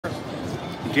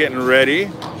getting ready.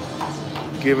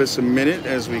 Give us a minute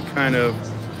as we kind of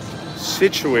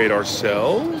situate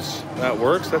ourselves. That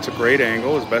works. That's a great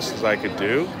angle, as best as I could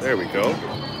do. There we go.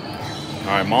 All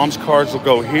right, Mom's cards will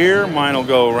go here. Mine will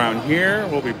go around here.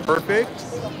 We'll be perfect.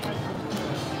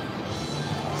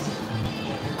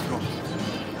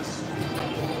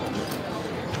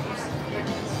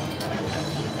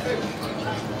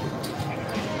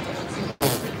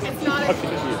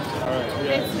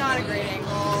 It's not a great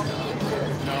angle.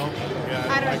 No? Yeah,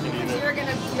 I don't know, because you're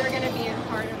gonna be in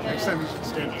part of it. Next time you should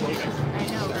stand closer. I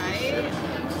know, right?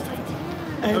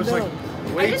 I was like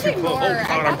way too close. Oh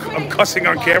God, I'm cussing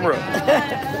on camera.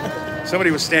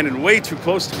 Somebody was standing way too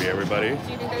close to me, everybody. Do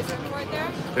you think there's room for it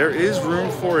there? There is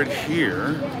room for it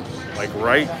here, like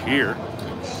right here.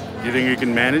 You think you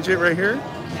can manage it right here?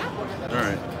 Yeah. All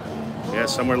right. Yeah,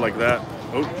 somewhere like that.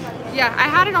 Oh. Yeah, I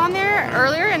had it on there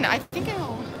earlier, and I think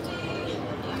it'll.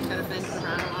 I'm gonna bend it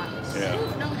around a lot. Yeah.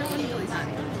 No, really not.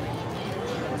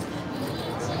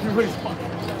 Everybody's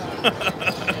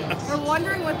We're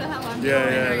wondering what the hell I'm doing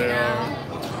they now.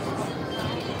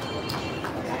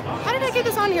 How did I get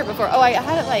this on here before? Oh, I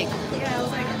had it like. Yeah, it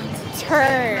was like.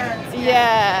 Turn.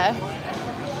 Yeah.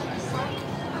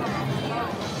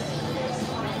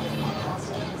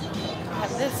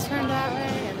 Have this turned that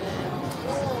way,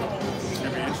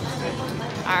 and then.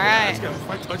 All right. If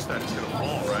I touch that, it's gonna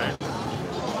fall, right?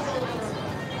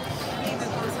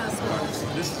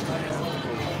 This is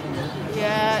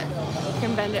Yeah, you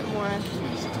can bend it more.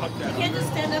 You can't just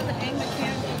stand up and aim the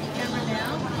camera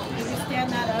down. If you stand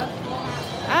that up.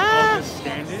 Just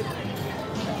stand it.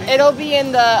 It'll be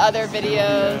in the other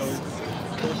videos.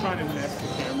 We're trying to nest the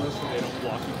cameras so they don't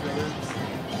block each other.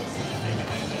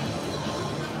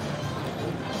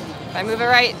 If I move it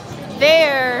right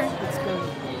there. That's good.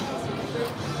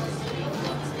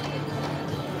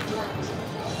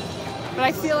 But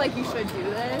I feel like you should do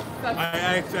this.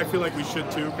 I feel like we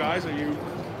should too, guys.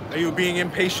 Are you being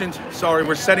impatient? Sorry,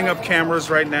 we're setting up cameras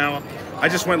right now. I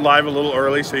just went live a little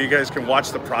early so you guys can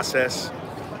watch the process.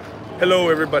 Hello,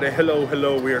 everybody. Hello,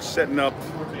 hello. We are setting up.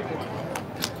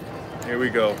 Here we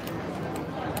go.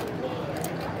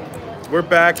 We're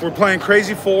back. We're playing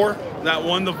Crazy 4. That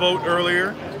won the vote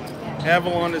earlier.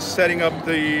 Avalon is setting up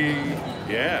the.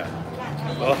 Yeah.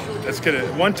 Oh, that's gonna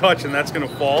one touch and that's gonna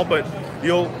fall, but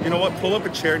you know what? Pull up a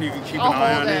chair and you can keep an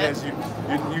eye on it as you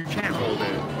can't hold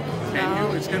it. Can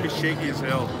you? It's gonna be shaky as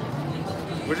hell.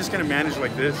 We're just gonna manage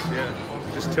like this. Yeah.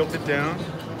 Just tilt it down.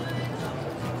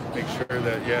 Make sure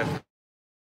that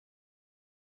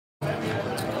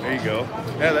There you go.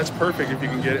 Yeah, that's perfect if you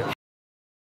can get it.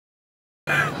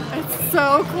 It's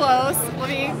so close.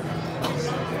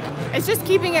 It's just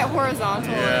keeping it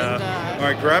horizontal. Yeah. And,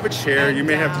 all right, grab a chair. You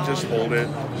may have to just hold it.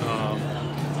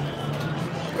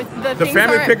 The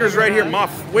family picker's right here.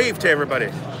 Muff, wave to everybody.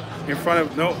 In front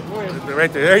of, no,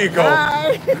 right there. There you go.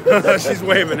 She's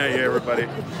waving at you, everybody.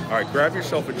 All right, grab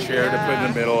yourself a chair to put in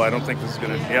the middle. I don't think this is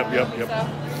going to, yep.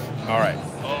 All right.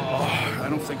 Oh, I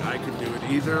don't think I could do it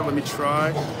either. Let me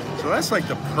try. So that's like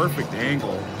the perfect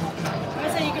angle. I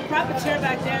say you could prop a chair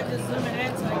back there and just zoom it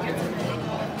in so it gets an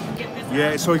angle.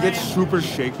 Yeah, so it gets super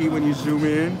shaky when you zoom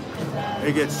in.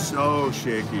 It gets so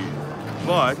shaky.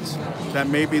 But that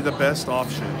may be the best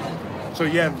option. So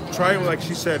yeah, try like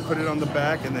she said, put it on the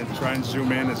back and then try and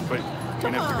zoom in. But you're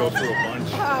gonna have to go through a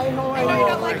bunch. Hi, how are you? You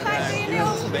don't like that,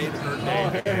 Daniel? Made her day.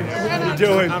 What are you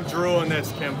doing? I'm Drew and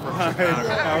that's Kim from Chicago.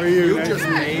 How are you? You just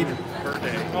made her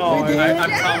day. Oh, I'm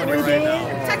telling you right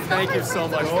now. Thank you so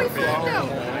much for being here.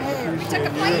 We took a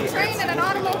plane, train, and an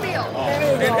automobile.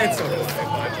 It's okay. I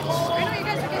know you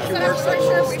guys are getting set up for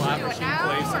sure. We should do it now or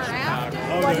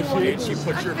after. She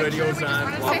puts your videos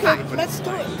on. Okay, let's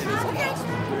do it. Okay.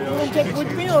 You want to take it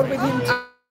with me or with him?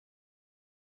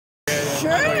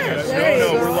 Sure. There you go.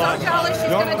 So jealous she's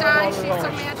gonna die. She's so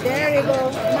mad. There you go.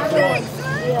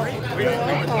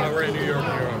 We're in New York.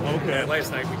 Okay.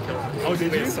 Last night we killed her. Oh,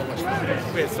 did you? We had so much fun.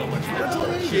 We had so much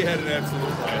fun. She had an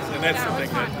absolute blast, and that's the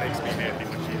thing that makes me happy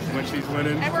when she's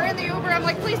winning. And we're in the Uber. I'm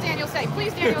like, please, Daniel, stay.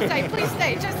 Please, Daniel, stay. Please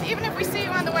stay. Just even if we see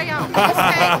you on the way out, just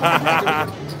stay.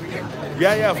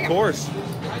 Yeah, of course.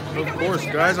 Of course,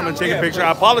 guys. I'm gonna take a picture.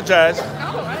 I apologize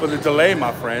for the delay,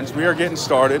 my friends. We are getting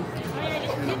started.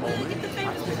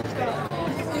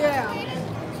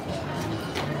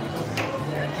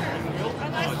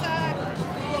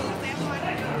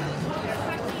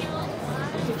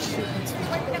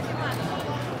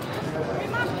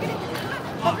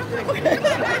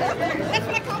 That's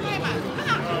what I call my mom.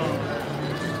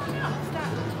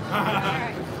 Stop. All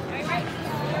right.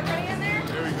 Everybody in there?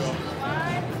 There we go.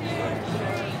 1, 2, 3.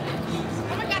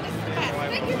 Oh my God, this is the best.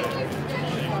 Thank you.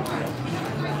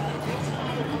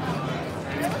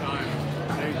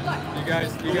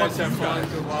 guys. You guys have fun.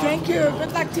 Thank you.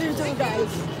 Good luck to you too,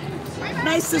 guys.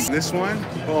 Nice to see This one?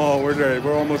 Oh, we're ready.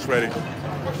 We're almost ready.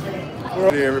 We're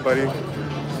ready, everybody.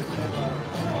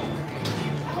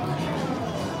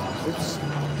 Oops.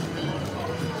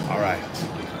 All right.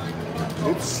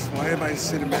 Oops. Why am I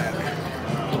cinematic?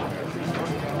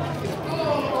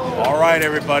 All right,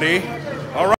 everybody.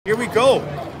 All right, here we go.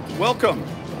 Welcome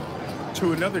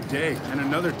to another day and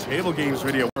another table games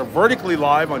video. We're vertically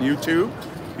live on YouTube.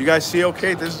 You guys see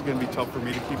okay? This is going to be tough for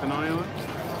me to keep an eye on.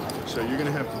 So you're going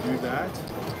to have to do that.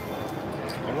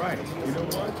 All right. You know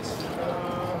what?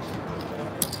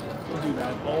 We'll do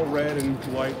that. All red and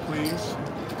white, please.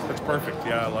 That's perfect.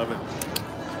 Yeah, I love it.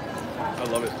 I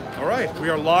love it. All right. We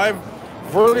are live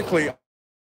vertically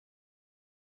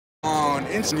on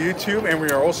YouTube, and we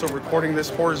are also recording this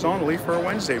horizontally for a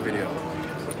Wednesday video.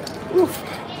 Oof.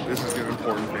 This is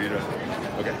important for you to...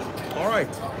 Okay. All right.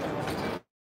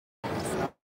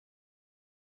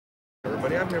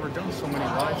 Everybody, I've never done so many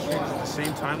live streams at the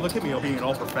same time. Look at me, being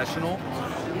all professional.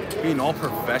 Being all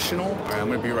professional. All right, I'm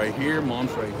going to be right here.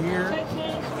 Mom's right here.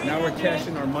 Now we're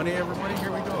cashing our money, everybody.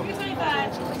 Here we go.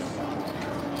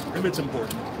 If it's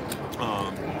important.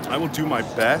 I will do my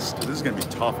best. This is going to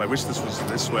be tough. I wish this was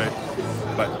this way.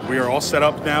 But we are all set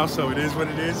up now, so it is what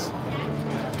it is.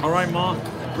 All right, Mom.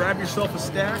 Grab yourself a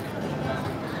stack.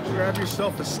 Grab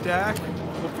yourself a stack.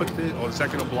 We'll put the... Oh, is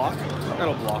that going to block?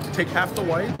 That'll block. Take half the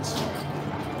whites.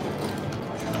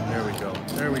 There we go.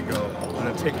 There we go. I'm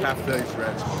going to take half these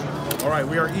reds. All right,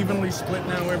 we are evenly split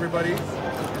now, everybody.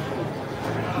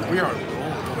 We are...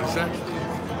 Oh, what is that?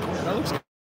 That looks like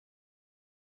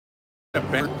a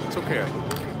bet. It's okay.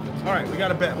 All right, we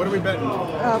got a bet. What are we betting?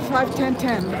 5, 10,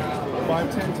 10.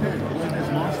 5, 10, 10. Is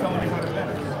Mom's telling me how to bet?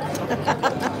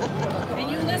 And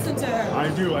you listen to her. I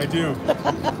do, I do.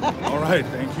 All right,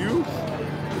 thank you.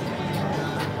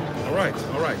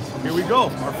 All right, here we go.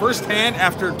 Our first hand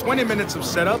after 20 minutes of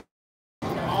setup.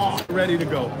 Ready to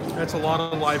go. That's a lot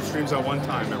of live streams at one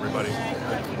time, everybody.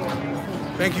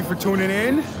 Thank you for tuning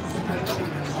in.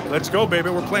 Let's go, baby.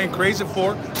 We're playing Crazy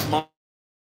 4.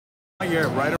 Yeah,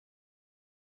 right.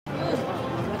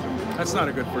 That's not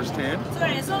a good first hand.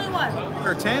 Sorry, it's only one.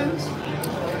 Or tens?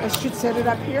 I should set it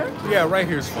up here. Yeah, right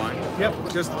here's fine.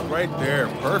 Yep, just right there.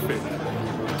 Perfect.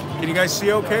 Can you guys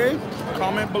see okay?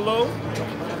 Comment below.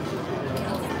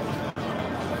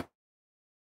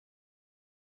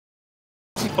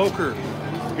 Poker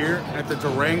here at the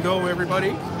Durango,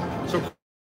 everybody. So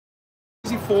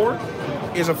Crazy 4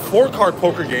 is a 4-card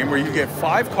poker game where you get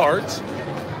 5 cards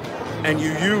and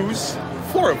you use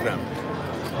 4 of them.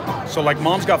 So like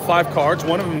Mom's got 5 cards,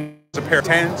 one of them is a pair of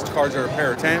 10s, cards are a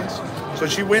pair of 10s. So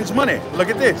she wins money. Look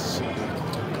at this.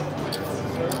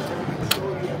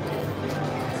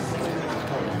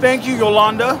 Thank you,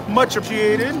 Yolanda. Much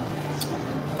appreciated.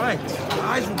 Right,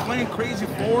 guys, we're playing Crazy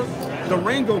 4.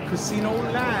 Durango Casino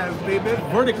live, baby.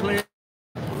 Vertically.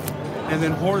 And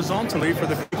then horizontally for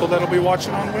the people that'll be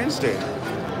watching on Wednesday.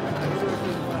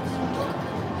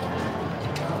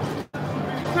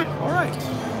 All right.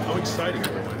 How exciting,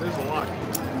 everybody. There's a lot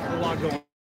going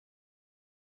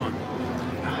on.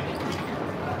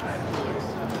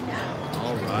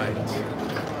 All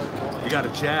right. We got a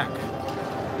jack.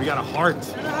 We got a heart.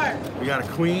 We got a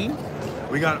queen.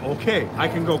 We got, okay, I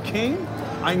can go king,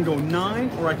 I can go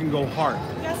 9, or I can go heart.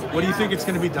 What do you think it's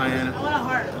going to be, Diana? I want a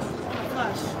heart.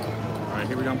 Flush. All right,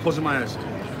 here we go. I'm closing my eyes.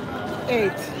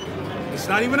 8. It's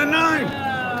not even a 9.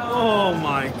 Oh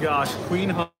my gosh. Queen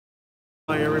high,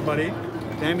 everybody.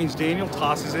 That means Daniel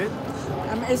tosses it.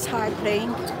 I'm ace high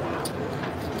playing.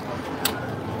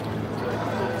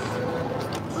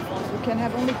 You can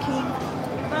have only king.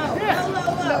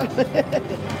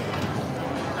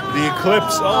 The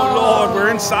eclipse. Oh Lord, we're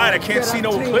inside. I can't see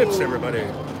no eclipse, everybody. You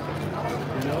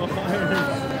know?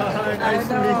 Hi, nice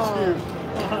to meet you.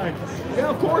 Hi.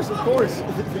 Yeah, of course.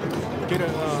 Get a,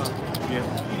 yeah.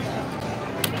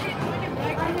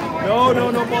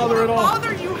 No bother at all.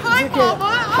 Bother you. Hi, Mama.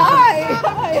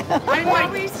 Hi. I'm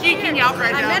like geeking out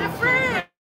right now. I met a friend.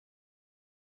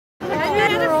 Oh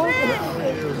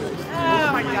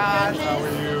my gosh. How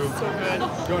are you? So good.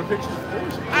 You want a picture?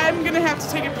 I'm gonna have to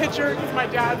take a picture because my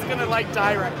dad's gonna like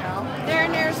die right now. They're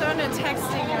in Arizona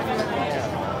texting everybody.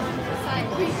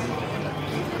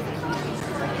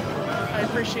 I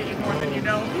appreciate you more than you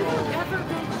know.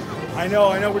 I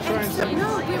know. We're trying to.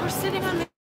 No, we were sitting on the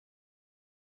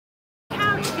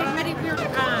couch getting ready. We were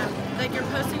like your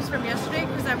postings from yesterday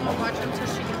because I won't watch them until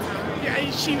she gets home. Yeah,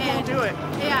 she won't do it.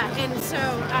 Yeah, and so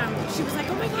she was like,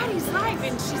 "Oh my God, he's live!"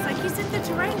 And she's like, "He's in the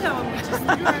Durango." And we just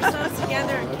threw ourselves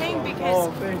together and came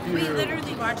because we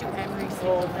literally watch you every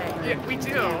single day. Yeah, we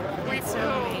do. We So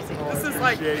amazing. This is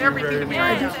like Appreciate you everything to very me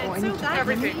Yeah, right it's now. so glad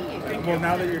Everything. to meet you. Well,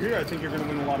 now that you're here, I think you're going to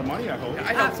win a lot of money, I hope.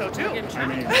 I hope so too. I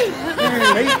mean,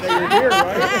 it's late that you're here,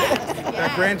 right?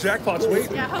 That grand jackpot's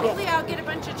waiting. Yeah, hopefully I'll get a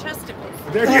bunch of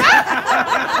chesticles. There you go.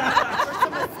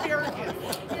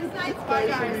 It's nice, bye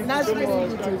guys. Nice meeting you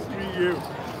Nice too. to meet you.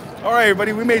 All right,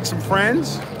 everybody, we made some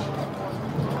friends.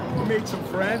 We made some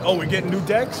friends. Oh, we're getting new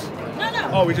decks? No.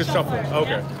 Oh, we just shuffled. it.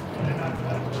 Okay.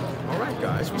 All right,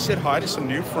 guys, we said hi to some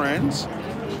new friends.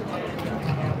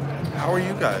 How are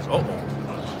you guys? Oh.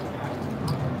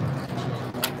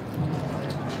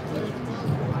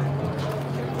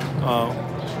 Oh.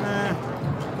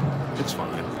 It's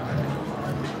fine.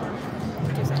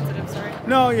 Too sensitive, sorry.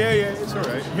 No, yeah, it's all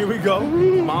right. Here we go.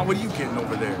 Mom, what are you getting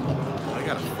over there? I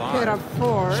got a 5. Pair of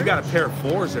 4. She got a pair of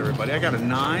 4s, everybody. I got a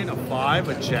 9, a 5,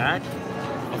 a jack,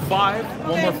 a 5,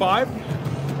 one more 5.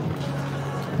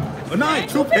 A 9,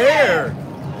 2 pair.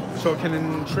 So can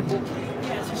in triple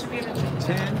Yes, you should be able to.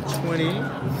 10, 20,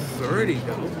 30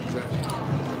 go.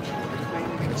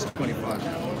 It's 25. I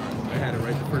had it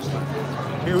right the first time.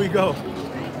 Here we go.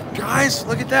 Guys,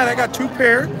 look at that. I got 2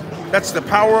 pair. That's the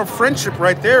power of friendship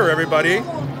right there, everybody.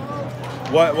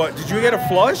 What? Did you get a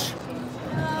flush?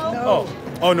 No.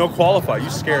 Oh, no qualify. You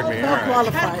scared me. All Not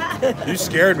right. qualified. You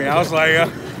scared me. I was like,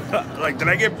 did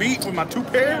I get beat with my 2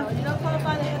 pair? You don't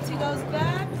qualify, the answer goes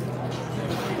back.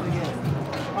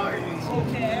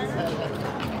 Okay.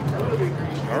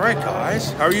 All right,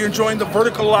 guys. How are you enjoying the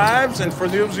vertical lives? And for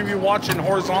those of you watching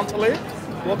horizontally,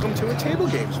 welcome to a table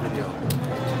games video.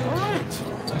 All right.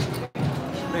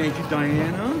 Thank you,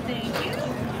 Diana. Thank you.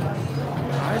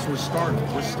 Guys, we're starting.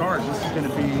 This is going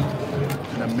to be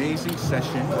an amazing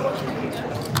session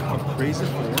of Crazy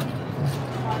 4.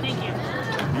 Thank you.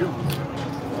 You.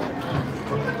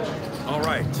 All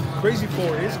right. Crazy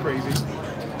 4 is crazy.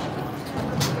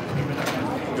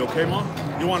 You okay, Mom?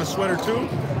 You want a sweater too?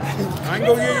 I can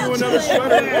go get you another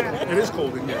sweater. It is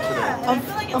cold in here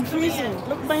today. I'm freezing.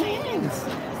 Look my hands.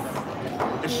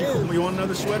 Is she cool? You want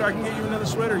another sweater? I can get you another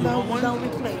sweater. You want one? No, we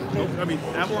play. I mean,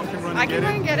 Avalon can run I and can get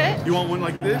run and get it. You want one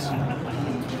like this?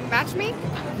 Match me?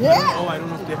 Yeah. Oh, I don't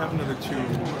know if they have another 2.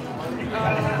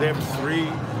 They have 3.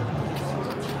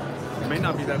 It may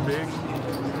not be that big.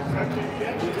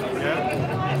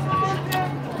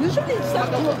 Yeah. Usually it's not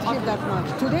cold here that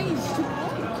much. Today is too cold.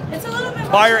 It's a little bit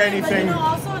Buy her more, anything but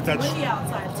also it's that's windy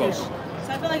outside too. close. So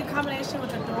I feel like a combination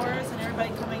with the doors and everybody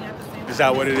coming at the same time. Is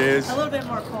that what it is? A little bit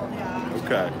more cold, yeah.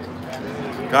 Okay.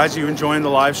 Guys, you enjoying the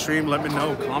live stream? Let me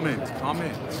know. Comment.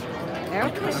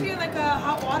 We should get like a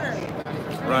hot water.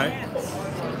 Right.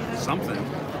 Hands. Something.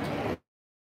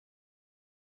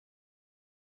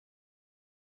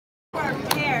 Or a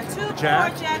pair. 2, 4,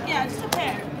 Jack? jack. Yeah, just a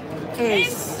pair.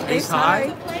 Ace. Ace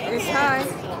high? Ace high.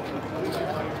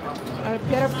 A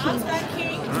pair of How's kings. that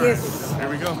king? Yes. Here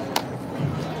we go.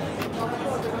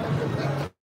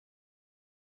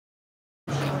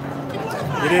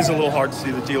 It is a little hard to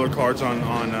see the dealer cards on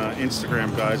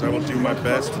Instagram, guys. I will do my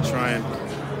best to try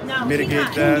and No, mitigate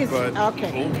king that, King is- but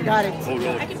okay, got it. Hold.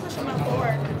 I can push him up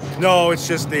forward. No, it's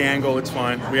just the angle. It's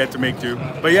fine. We had to make do.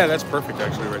 But yeah, that's perfect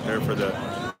actually right there for the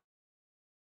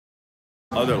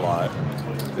other lot.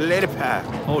 Lady Pat.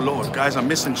 Oh Lord, guys, I'm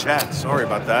missing chat. Sorry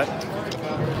about that.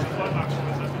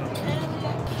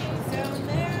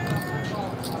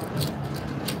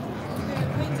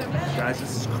 Guys,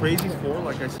 this is Crazy 4.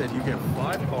 Like I said, you get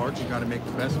 5 cards. You got to make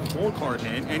the best 4-card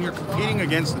hand, and you're competing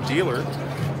against the dealer.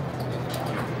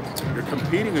 You're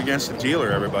competing against the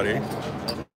dealer, everybody.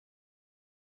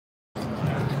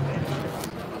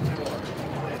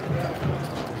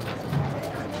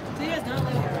 So you guys don't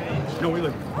live here, right? No, we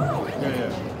live. Yeah.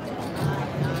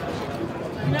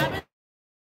 You know, I've been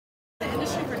in the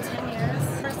industry for 10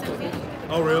 years. First and fee.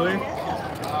 Oh, really? And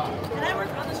I work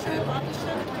on the strip, off the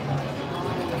strip.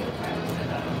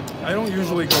 I don't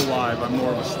usually go live. I'm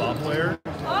more of a slot player.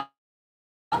 Oh,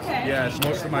 okay. Yeah, it's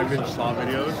most of my slot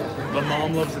videos. But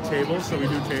Mom loves the tables, so we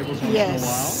do tables once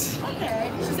Yes.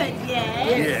 Okay. She said yes. in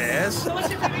a while. Yes. So what's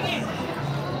your favorite game?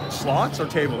 Slots or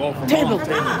table? Oh, from Table. Mom.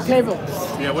 Tables. Tables.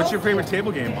 Yeah, what's your favorite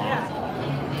table game, Mom?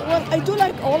 Well, I do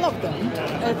like all of them.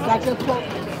 It's like a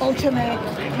Ultimate,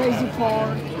 Crazy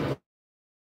 4.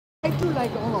 I do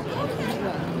like all of them.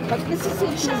 Yeah. But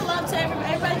Mississippi, Show love to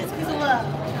everybody. Everybody gets a piece of love.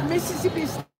 Mississippi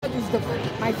Stud is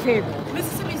my favorite.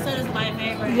 Mississippi Stud is my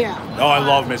favorite. Yeah. Oh, I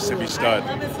love Mississippi Stud. I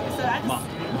love Mississippi Stud.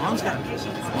 Mom's got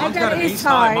got an ace ace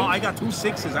high. high. Mom, I got 2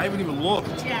 6s. I haven't even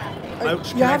looked. Yeah.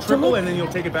 Can I have to triple look. and then you'll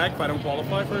take it back if I don't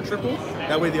qualify for a triple?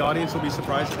 That way the audience will be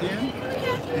surprised at the end?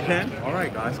 You can? All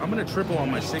right, guys. I'm going to triple on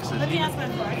my 6s. Let me ask my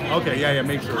boy. Okay, yeah,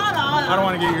 make sure. Hold on. I don't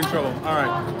want to get you in trouble. All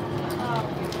right.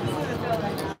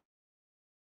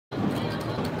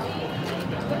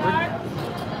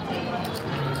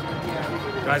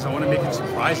 Guys, I want to make it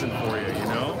surprising for you, you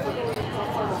know?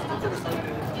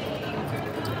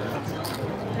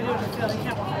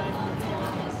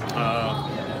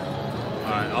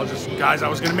 All right, guys, I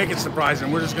was going to make it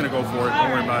surprising. We're just going to go for it.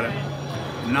 Don't worry about it.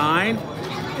 9.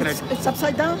 It's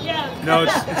upside down? Yeah. No,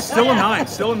 it's still a 9.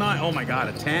 Still a 9. Oh my God,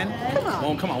 a 10? Come on.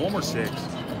 Oh, come on, one more 6.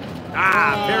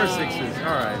 Ah, pair of 6s.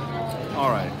 All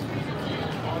right.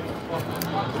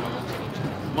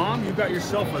 Mom, you got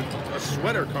yourself a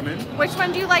sweater coming. Which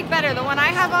one do you like better, the one I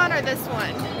have on or this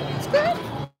one? It's good.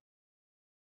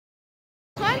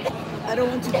 This one? I don't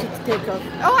want you to take off.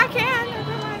 Oh, I can.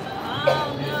 Never mind.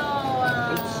 Oh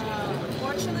no.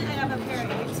 Unfortunately, I have a pair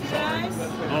of 8s, you guys.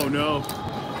 Oh no.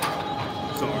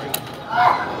 Sorry.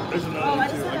 There's another one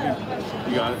too.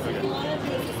 You got it? Okay.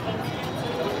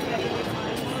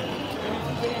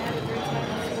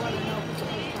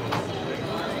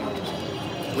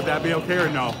 Would that be okay or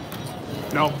no?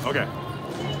 No? Okay.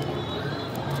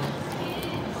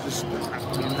 Just we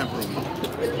don't have room.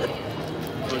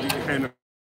 So you can hand it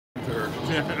to her.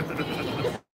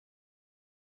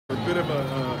 A bit of a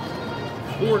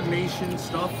coordination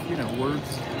stuff, you know,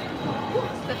 words.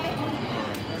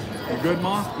 You good,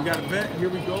 Ma? You got a bet? Here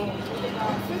we go.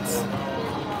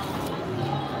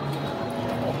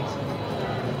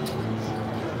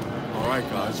 All right,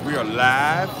 guys. We are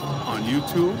live on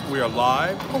YouTube. We are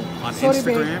live on sorry,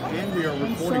 Instagram, babe. and we are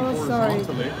recording so sorry.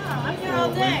 horizontally. I'm here all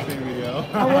day. Wednesday video.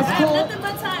 I was I have cold. nothing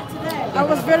but time today. I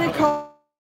was very cold.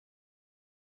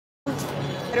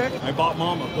 I bought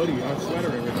Mom a hoodie, a sweater,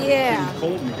 everything. Yeah. It's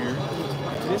cold in here.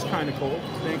 It is kind of cold.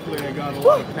 Thankfully, I got a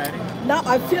lot of padding. Now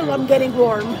I feel I'm getting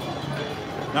warm.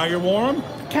 Now you're warm?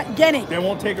 Getting. They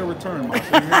won't take a return, Mom.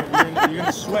 So you're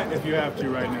gonna sweat if you have to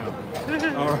right now.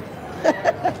 All right.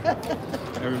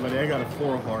 Everybody, I got a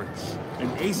 4 of hearts,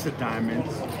 an ace of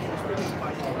diamonds.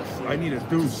 I need a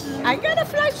deuce. I got a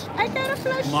flush. I got a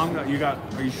flush. Mom, are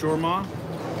you sure, Ma?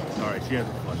 All right, she has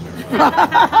a flush there.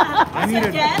 I need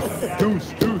a Yes.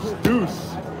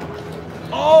 deuce.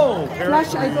 Oh, pair of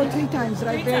Flush, I go threes. 3 times,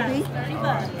 right, 3 times, baby? 30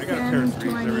 bucks. I got a pair 10, of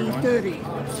threes, 20, everyone. 30.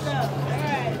 Let's go. All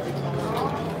right.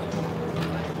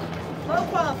 Low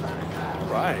qualified.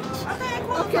 Right.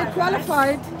 Okay,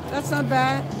 qualified. That's not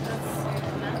bad.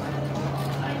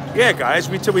 Yeah, guys,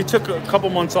 we took a couple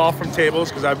months off from tables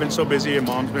because I've been so busy and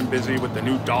Mom's been busy with the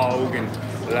new dog and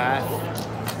that.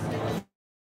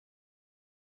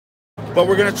 But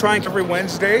we're gonna try and every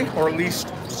Wednesday, or at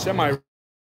least semi.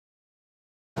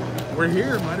 We're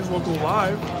here, might as well go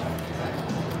live.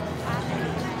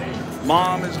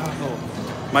 Mom is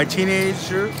my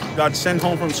teenager got sent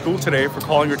home from school today for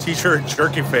calling her teacher a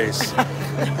jerky face.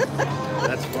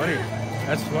 That's funny.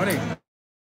 That's funny.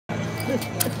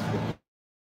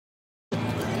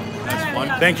 That's fun.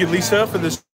 Thank you, Lisa, for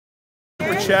this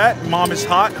super chat. Mom is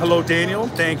hot. Hello, Daniel.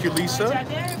 Thank you, Lisa.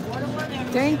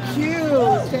 Thank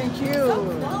you. Thank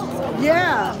you.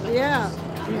 Yeah.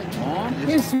 Mom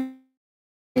Here's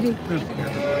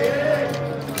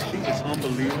she is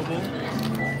unbelievable.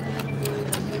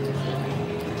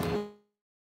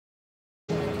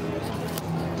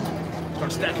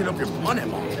 Start stacking up your money,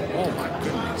 Mom. Oh my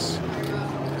goodness.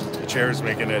 The chair is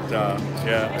making it.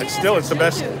 Yeah, it's the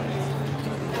best.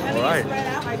 All right. Spread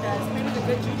out like that. It's maybe the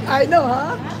good juju. I know,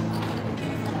 huh?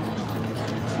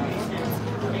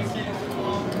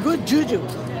 Good juju.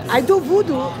 I do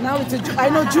voodoo. Now it's I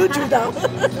know juju now.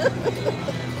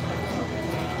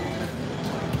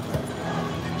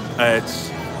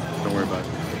 Don't worry about it.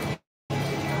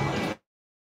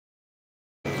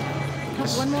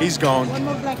 He's gone. One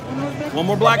more black. One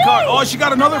more black card. Oh, she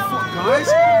got another guys.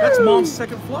 That's Mom's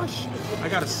second flush. I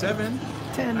got a 7.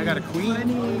 10, I got a queen.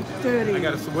 20, 30. I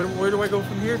got a. Where do I go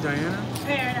from here, Diana?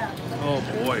 Pair it up. Oh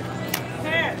boy.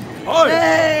 Pair. Oh,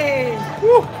 Hey!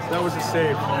 whew, that was a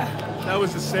save. That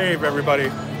was a save, everybody. No,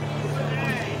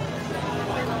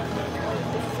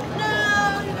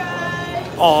 you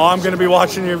guys. Oh, I'm gonna be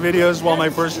watching your videos while my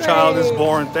first child is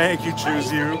born. Thank you,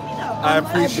 Choose You. I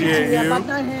appreciate But you.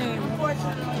 not him.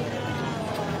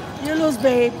 You lose,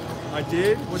 babe. I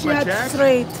did with She my had jack.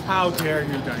 straight. How dare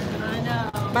you, Diana? I know.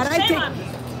 But I Shame think- on me.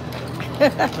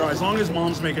 No, as long as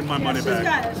Mom's making my money She's back.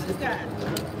 got it. She's got it.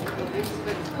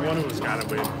 One of us gotta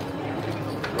win.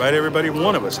 Right, everybody?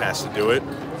 One of us has to do it.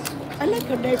 I like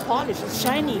her nail polish. It's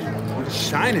shiny.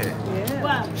 Shiny. Yeah.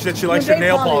 Well, She said she likes your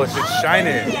nail polish. It's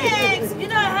shiny. thanks. You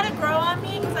know, I had it grow on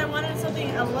me because I wanted something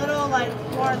a little like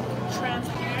more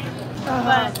transparent.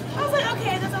 But I was like,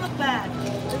 okay, it doesn't look bad.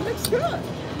 It looks good.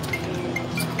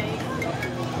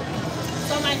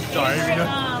 So my Sorry, favorite you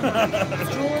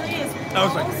jewelry is That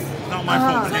was like, pearls. not my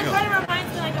fault. So it Hang on. kind of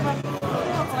reminds me like of a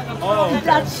Oh, okay.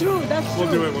 That's true. That's true.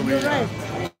 We'll do it when we. You're right.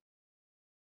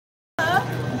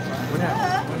 What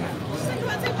happened? She's like, you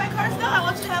want to take my cards? No, I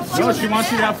want you to have fun. No, with she them.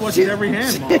 wants you to have flush in every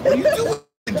hand, Mom. What are you doing?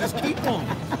 Just keep them.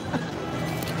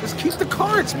 Just keep the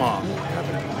cards, Mom. I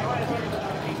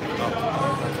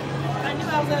knew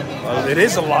I was going to be. Well, it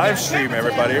is a live stream,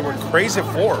 everybody. We're crazy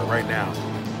for it right now.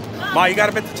 Ma, you got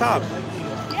up at the top.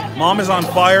 Mom is on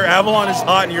fire. Avalon is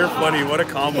hot, and you're funny. What a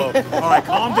combo. All right,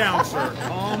 calm down, sir.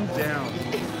 Calm down.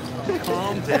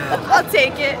 Calm down. I'll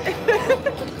take it.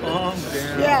 Calm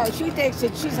down. Yeah, she takes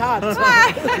it. She's hot.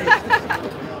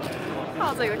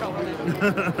 I'll take the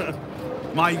compliment.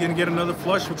 Ma, you gonna get another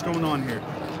flush? What's going on here?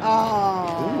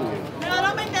 Oh. No,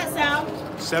 don't make that sound.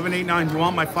 7, 8, 9. You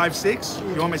want my 5, 6?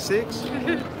 You want my 6?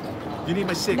 You need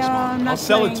my 6, No, Mom. I'm not I'll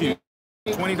sell it to playing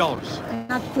you. $20.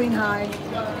 Not queen high.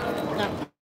 No.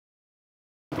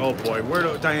 Oh boy, where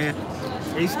do Diane?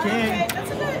 Ace Okay, King.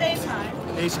 that's a good ace high.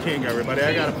 Ace King, everybody.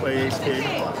 I gotta play Ace King.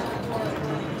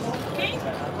 King?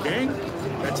 King?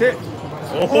 That's it.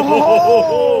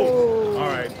 Oh. All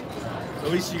right.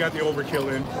 At least you got the overkill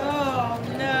in. Oh,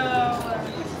 no.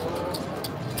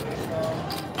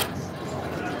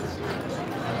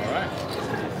 All right.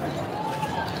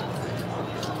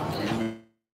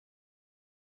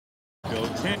 Go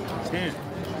 10, 10,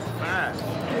 5.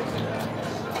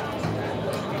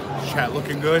 Chat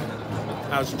looking good?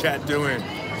 How's chat doing?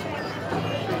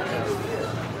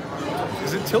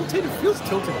 Is it tilted? It feels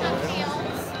tilted.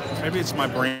 Maybe it's my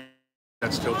brain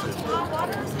that's tilted.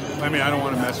 I mean, I don't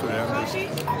want to mess with it. Coffee?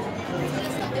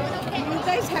 You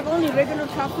guys have only regular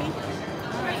coffee?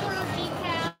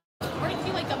 Or you can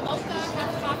do like a mocha,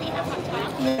 half coffee, half hot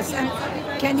chocolate. Yes. And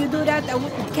can you do that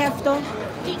with kefto?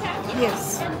 Decaf?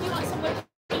 Yes. And do you want some whipped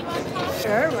cream on top?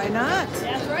 Sure, why not?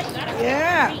 That's right. You gotta have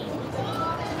Yeah. cream.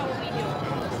 How will we do?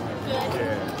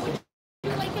 Good.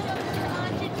 You like it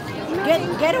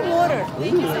Get a water.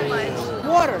 Thank you so much.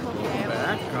 Water.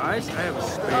 Back, guys. I have a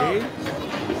spade.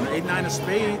 8, 9 of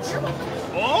spades.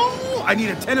 Oh, I need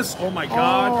a tennis. Oh my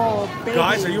God. Oh, baby.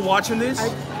 Guys, are you watching this?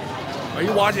 Are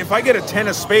you watching? If I get a 10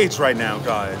 of spades right now,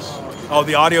 guys. Oh,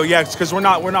 the audio, yeah, it's because we're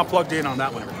not plugged in on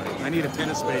that one, everybody. I need a 10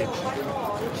 of spades.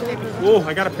 Oh,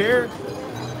 I got a pair.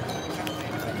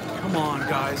 Come on,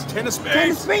 guys. 10 of spades.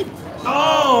 Tennis spade.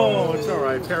 Oh, it's all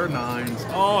right. Pair of 9s.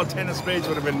 Oh, 10 of spades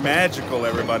would have been magical,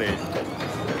 everybody.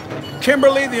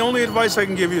 Kimberly, the only advice I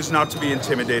can give you is not to be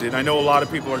intimidated. I know a lot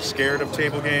of people are scared of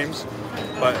table games,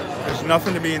 but there's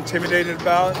nothing to be intimidated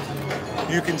about.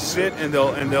 You can sit and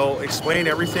they'll explain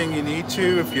everything you need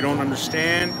to. If you don't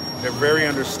understand, they're very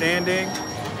understanding.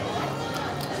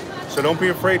 So don't be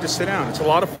afraid to sit down. It's a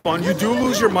lot of fun. You do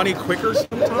lose your money quicker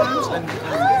sometimes,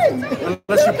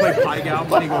 unless you play Pai Gow.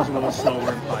 Money goes a little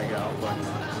slower in Pai Gow, but.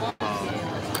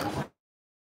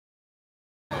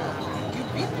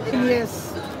 Yes.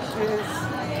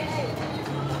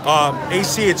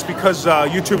 AC, it's because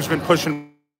YouTube's been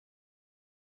pushing.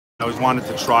 I always wanted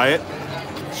to try it,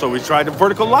 so we tried the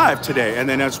vertical live today, and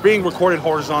then it's being recorded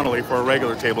horizontally for a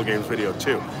regular table games video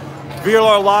too.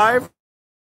 VLR live,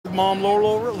 Mom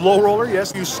low roller,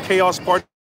 yes, use Chaos Party.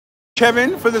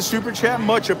 Kevin for the super chat,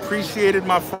 much appreciated,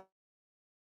 my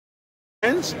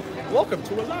friends. Welcome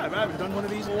to a live. I haven't done one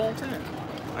of these in a long time.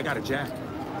 I got a jack.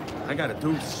 I got a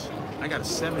deuce. I got a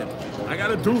 7. I got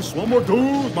a deuce. One more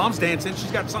deuce. Mom's dancing. She's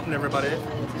got something, everybody.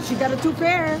 She got a 2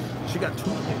 pair. She got 2.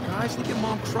 Guys, look at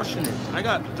Mom crushing it. I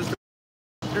got just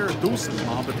a pair of deuces,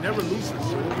 Mom, but never loses,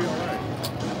 so we'll be all right.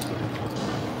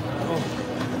 Oh.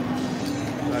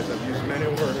 Guys, I've used many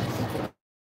words.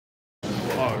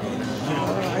 Oh,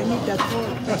 I need that for.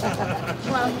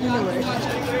 Well, anyway.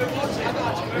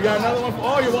 you got another one?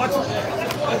 Oh, you're watching?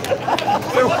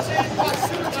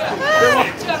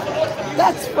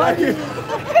 That's funny.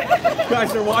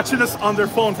 Guys, they're watching us on their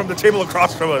phone from the table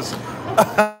across from us.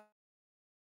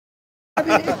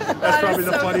 That's probably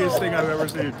the funniest thing I've ever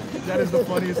seen. That is the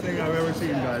funniest thing I've ever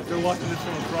seen, guys. They're watching this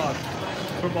from across.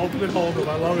 From Ultimate Hold'em.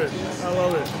 I love it. I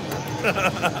love it.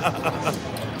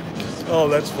 Oh,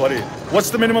 that's funny. What's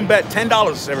the minimum bet?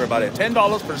 $10, everybody.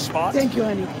 $10 per spot. Thank you,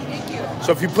 honey.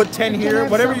 So if you put 10 Can I here,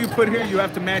 have whatever some? you put here, you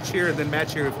have to match here and then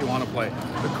match here if you want to play.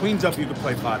 The queen's up, you can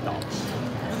play $5.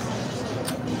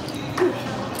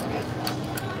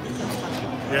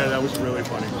 Yeah, that was really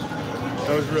funny.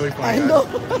 That was really funny. I guys. know.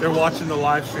 They're watching the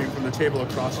live stream from the table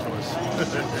across from us. All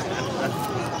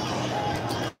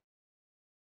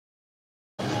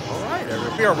right,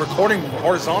 everybody. We are recording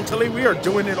horizontally. We are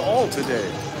doing it all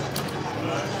today.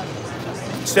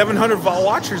 700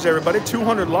 watchers, everybody.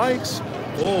 200 likes.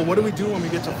 Oh, what do we do when we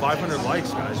get to 500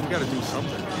 likes, guys? We got to do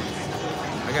something.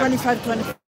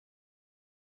 25.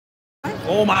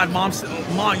 Oh my, Mom said,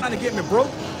 Mom, you trying to get me broke?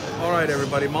 All right,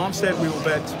 everybody. Mom said we will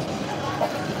bet.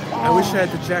 I wish I had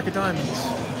the Jack of Diamonds.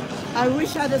 I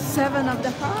wish I had a 7 of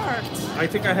the hearts. I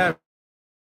think I have.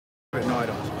 No, I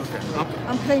don't. Okay.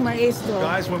 I'm playing my ace though.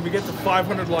 Guys, when we get to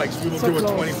 500 likes, we will So do a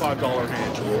close. $25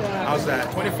 hand. Yeah. How's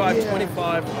that? 25, Yeah.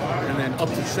 25, and then up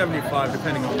to 75,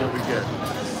 depending on what we get.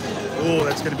 Oh,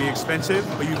 that's going to be expensive,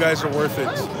 but you guys are worth it.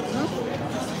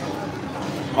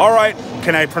 All right.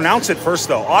 Can I pronounce it first,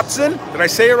 though? Otson? Did I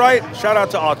say it right? Shout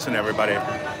out to Otson, everybody.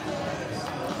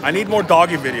 I need more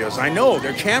doggy videos. I know,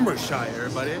 they're camera shy,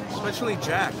 everybody. Especially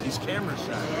Jack. He's camera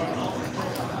shy.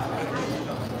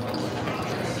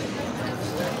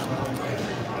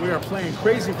 We are playing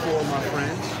Crazy Four, my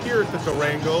friends, here at the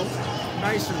Durango.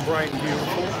 Nice and bright and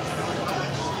beautiful.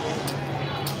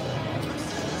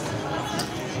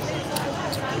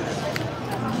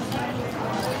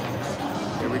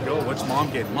 Here we go. What's Mom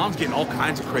getting? Mom's getting all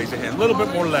kinds of crazy hands. A little bit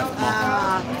more left,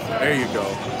 Mom. There you go.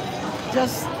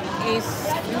 Just ace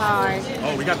high.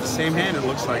 Oh, we got the same hand, it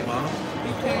looks like, Mom.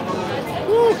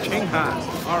 Woo, king high.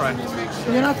 All right.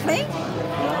 You're not playing?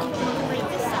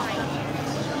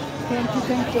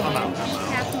 Thank you. I'm out.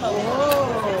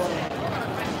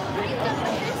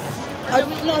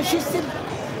 No, she's still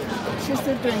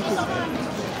drinking.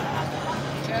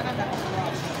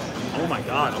 Oh my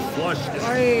God, a flush.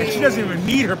 Hey. And she doesn't even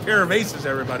need her pair of aces,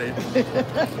 everybody.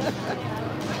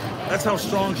 That's how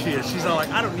strong she is. She's all like,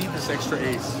 I don't need this extra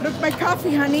ace. Look, my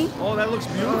coffee, honey. Oh, that looks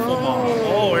beautiful, Mom.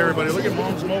 Oh, everybody, look at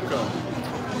Mom's mocha. All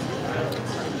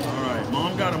right,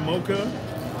 Mom got a mocha.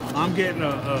 I'm getting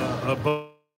a mocha.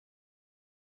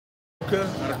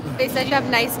 They said you have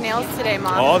nice nails today,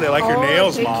 Mom. Oh, they like your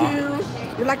nails, thank Mom.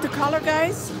 You like the color,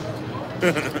 guys?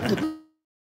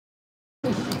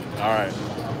 All right.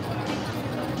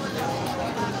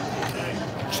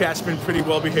 Chat's been pretty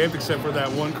well behaved, except for that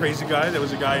one crazy guy. There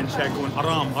was a guy in chat going,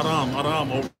 Aram, Aram,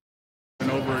 Aram, over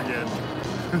and over again.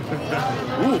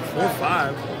 Ooh,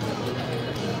 4-5.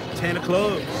 10 of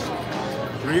clubs.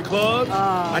 3 of clubs.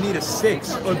 I need a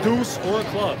 6, a deuce, or a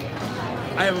club.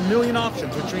 I have a million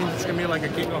options, which means it's going to be like a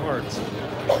king of hearts.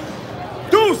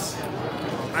 Deuce!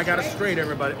 I got a straight,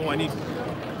 everybody. Oh, I need...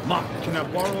 Mom, can I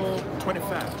borrow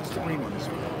 25? Just the green one this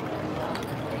week.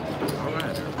 All right,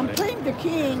 everybody. I'm playing the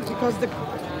king because the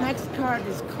next card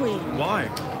is queen. Why?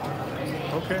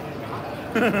 Okay.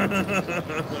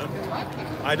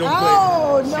 I don't play.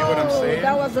 Oh, See no, what I'm saying?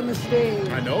 that was a mistake.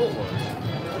 I know it was.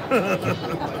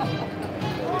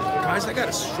 Guys, I got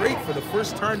a straight for the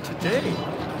first time today.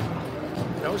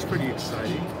 That was pretty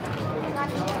exciting.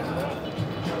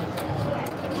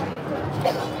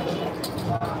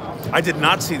 I did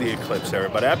not see the eclipse,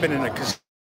 everybody. I've been in a casino.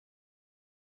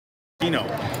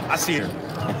 I see her.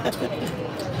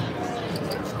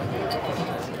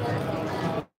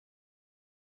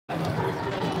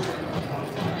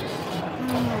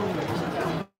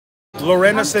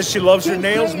 Lorena says she loves your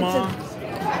nails, Mom.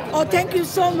 Oh, thank you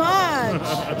so much.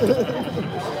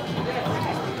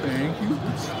 Thank you.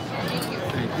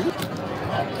 Thank you.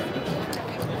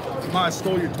 Ma, I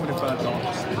stole your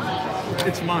 $25.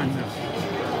 It's mine now.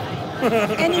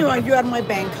 Anyway, you are my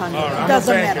bank, honey. All right, It I'm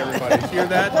doesn't her bank, matter. everybody. Hear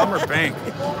that? I'm her bank.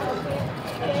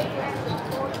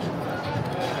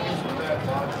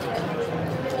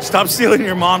 Stop stealing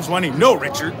your mom's money. No,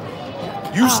 Richard.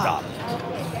 You stop.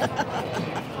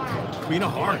 Queen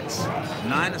of Hearts.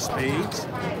 9 of Spades.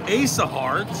 Ace of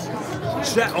Hearts.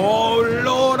 Oh,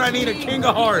 Lord, I need a King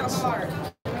of Hearts.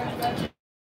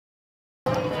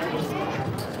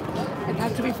 It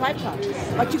has to be 5 cards.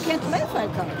 But you can't play 5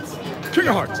 cards. King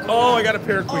of Hearts. Oh, I got a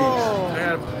pair of queens. Oh. I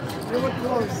You were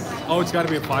close. it's got to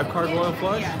be a 5-card royal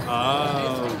flush?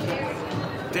 Oh.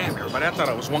 Damn, everybody. I thought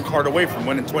I was 1 card away from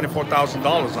winning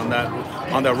 $24,000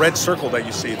 on that red circle that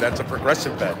you see. That's a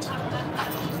progressive bet.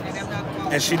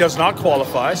 And she does not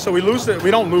qualify, so we lose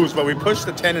we don't lose, but we push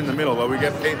the 10 in the middle, but we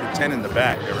get paid the 10 in the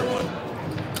back, everyone.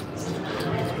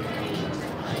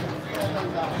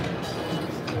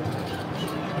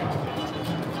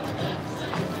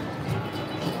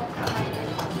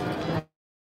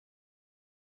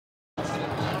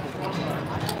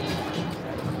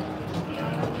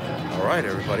 All right,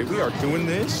 everybody, we are doing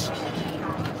this.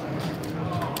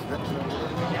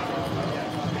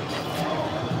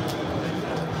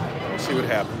 We'll see what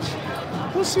happens.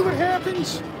 We'll see what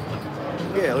happens.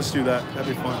 Yeah, let's do that.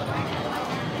 That'd be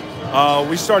fun.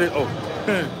 We started. Oh,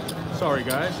 sorry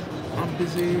guys, I'm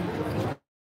busy.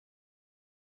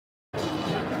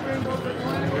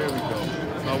 There we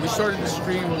go. We started the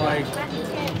stream like,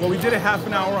 well, we did a half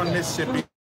an hour on Mississippi,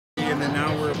 and then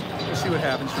now we'll see what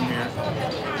happens from here.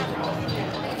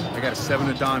 I got a 7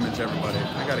 of diamonds, everybody.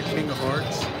 I got a king of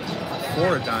hearts,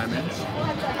 4 of diamonds,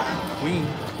 queen,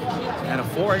 and a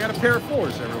 4. I got a pair of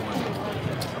 4s,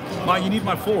 everyone. Ma, you need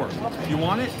my 4. You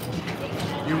want it?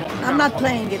 I'm not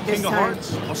playing it this King of time.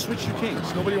 hearts. I'll switch you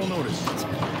kings. Nobody will notice.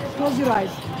 Close your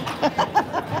eyes.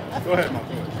 Go ahead, Ma. Go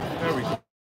ahead. There we go.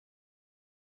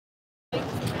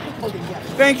 Holding, yeah.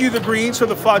 Thank you, the Greens, for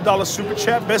the $5 super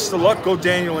chat. Best of luck. Go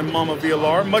Daniel and Mama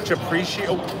VLR. Much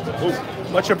appreciated.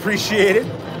 Much appreciated.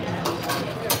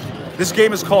 This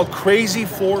game is called Crazy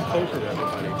 4 Poker,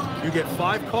 everybody. You get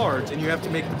 5 cards, and you have to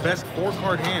make the best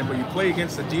 4-card hand, but you play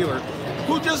against the dealer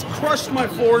who just crushed my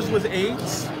 4s with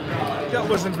 8s. That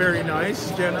wasn't very nice,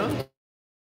 Jenna.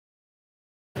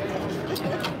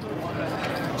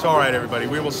 It's all right, everybody.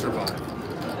 We will survive.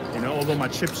 You know, although my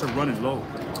chips are running low.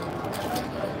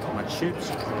 My chips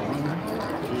are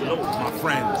running low, my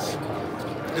friends.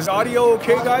 Is audio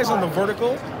okay, guys, on the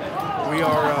vertical? We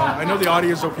are, I know the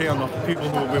audio is okay on the people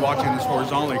who will be watching this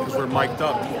horizontally because we're mic'd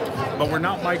up, but we're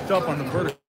not mic'd up on the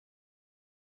vertical.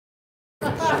 So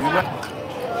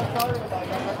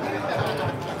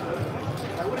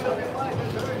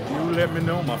you let me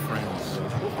know, my friends.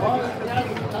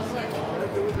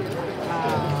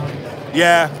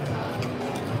 Yeah,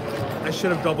 I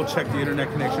should have double checked the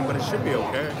internet connection, but it should be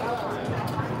okay.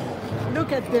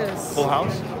 Look at this. Full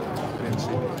house? I didn't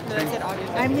see. That's it, audio.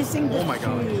 I'm missing the Oh my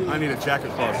god, I need a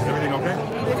jacket club. Everything okay?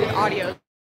 That's it, audio.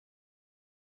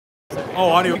 Oh,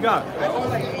 audio. You got it.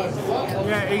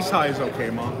 Yeah, ace high is okay,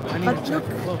 Mom. I need a But jacket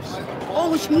look. clubs.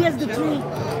 Oh, she has the 3.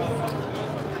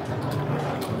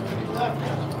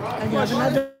 And you have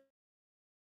another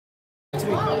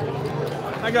 3.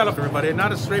 I got up, everybody.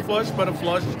 Not a straight flush, but a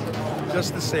flush.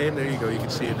 Just the same. There you go. You can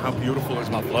see it. How beautiful is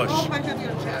my flush?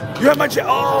 You have my jack.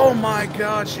 Oh my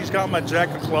God. She's got my jack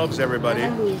of clubs, everybody.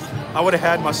 I would have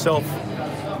had myself.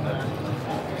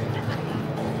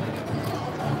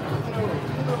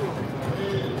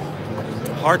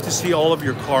 Hard to see all of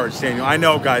your cards, Daniel. I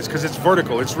know, guys, because it's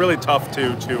vertical. It's really tough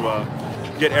to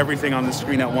get everything on the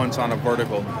screen at once on a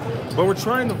vertical. But we're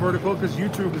trying the vertical because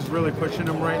YouTube is really pushing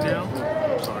them right now.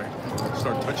 Sorry.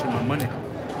 Start touching my money.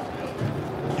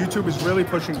 YouTube is really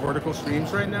pushing vertical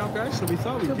streams right now, guys, so we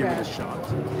thought we'd give it a shot.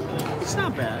 It's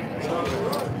not bad. It's not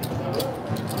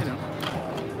bad. You know,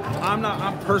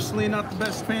 I'm personally not the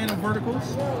best fan of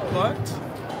verticals, but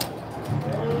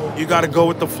you got to go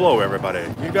with the flow, everybody.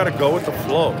 You got to go with the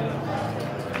flow. All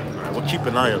right, we'll keep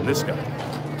an eye on this guy.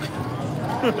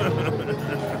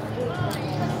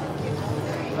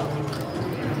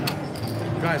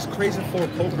 Guys, Crazy 4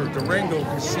 Poker, Durango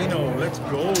Casino, let's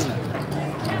go.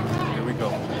 Here we go.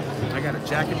 I got a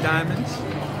jack of diamonds.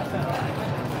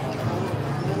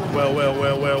 Well.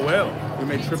 We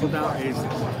made triple down aces.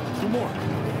 2 more.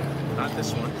 Not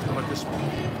this one. How about this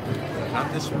one?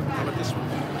 Not this one. How about this one?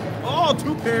 Oh,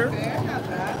 2 pair.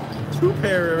 2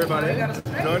 pair, everybody.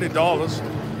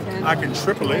 $30. I can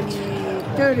triple it.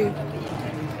 30.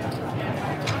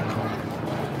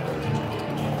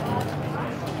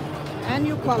 And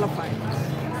you qualify.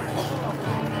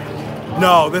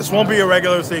 No, this won't be a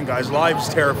regular thing, guys. Lives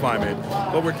terrify me.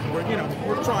 But we're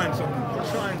trying something. We're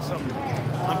trying something.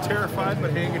 I'm terrified,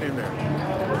 but hanging in there.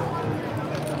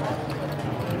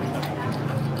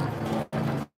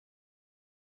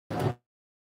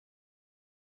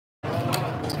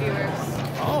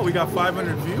 Oh, we got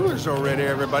 500 viewers already,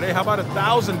 everybody. How about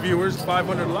 1,000 viewers,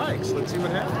 500 likes? Let's see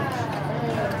what happens.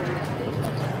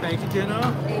 Thank you, Jenna.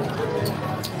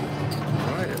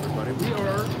 All right, everybody. We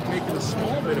are making a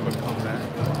small bit of a comeback.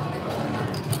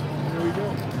 Here we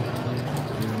go.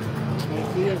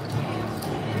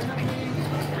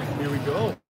 Here we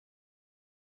go.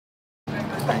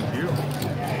 Thank you.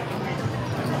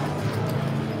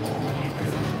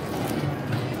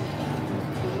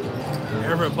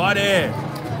 Everybody.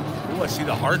 Ooh, I see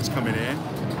the hearts coming in.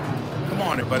 Come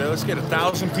on, everybody. Let's get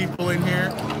 1,000 people in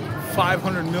here.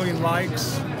 500 million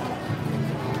likes.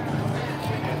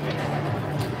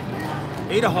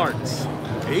 8 of hearts.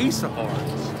 Ace of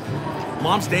hearts.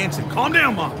 Mom's dancing. Calm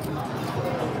down, Mom.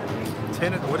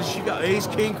 10 of, what does she got? Ace,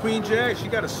 king, queen, jack. She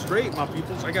got a straight, my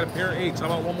peoples. I got a pair of 8s. How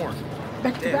about one more?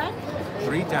 Back to back?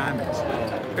 3 diamonds.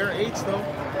 Pair of 8s, though.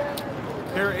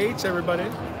 Pair of 8s, everybody.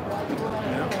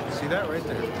 Yeah, see that right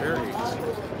there? Pair of 8s.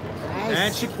 Nice.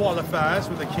 And she qualifies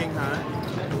with a king high.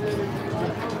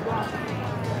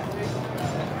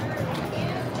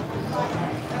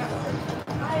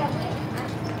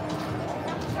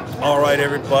 All right,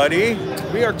 everybody.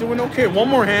 We are doing okay. One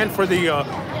more hand for the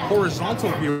horizontal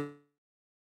viewers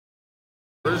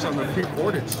on the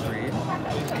pre-recorded stream.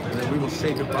 And then we will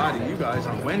say goodbye to you guys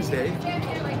on Wednesday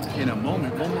in a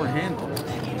moment. One more handle.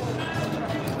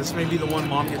 This may be the one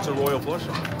Mom gets a royal flush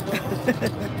on.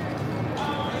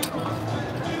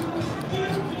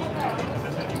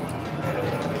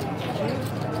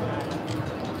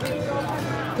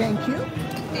 Thank you.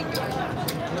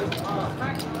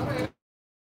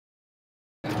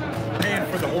 And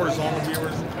for the horizontal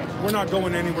viewers, we're not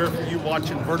going anywhere for you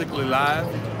watching vertically live.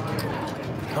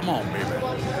 Come on, baby.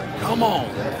 Come on.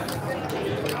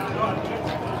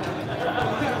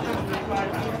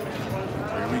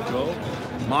 Here we go.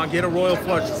 Ma, get a royal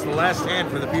flush. It's the last hand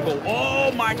for the people.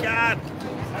 Oh my God.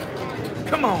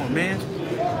 Come on, man.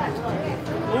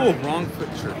 Oh, wrong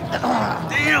picture.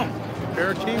 Damn.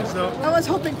 Pair of kings, though. I was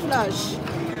hoping flush.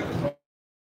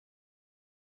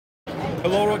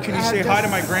 Hello, can you say hi to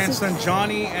my grandson,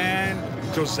 Johnny and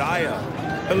Josiah?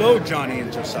 Hello, Johnny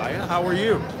and Josiah. How are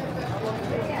you?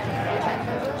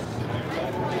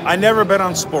 I never bet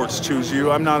on sports, Choose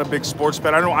You. I'm not a big sports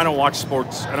bet. I don't watch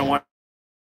sports. I don't watch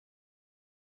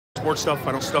sports stuff.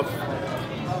 I don't stuff.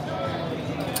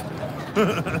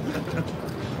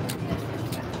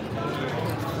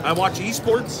 I watch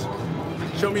esports.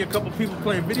 Show me a couple people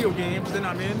playing video games, then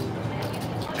I'm in.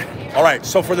 All right,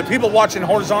 so for the people watching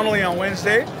horizontally on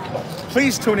Wednesday,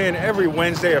 please tune in every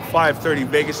Wednesday at 5:30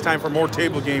 Vegas time for more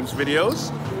table games videos.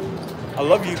 I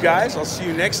love you guys. I'll see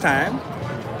you next time.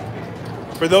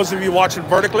 For those of you watching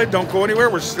vertically, don't go anywhere.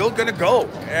 We're still gonna go.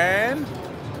 And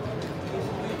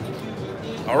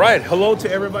all right, hello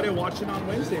to everybody watching on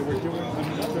Wednesday. We're doing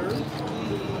another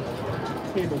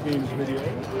table games video,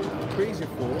 Crazy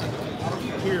Four,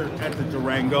 here at the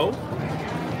Durango.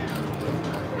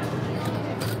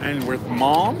 And with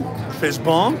Mom, fist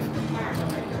bump.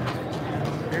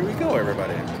 Here we go,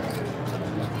 everybody.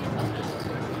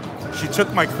 She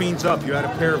took my queens up. You had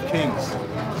a pair of kings.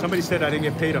 Somebody said I didn't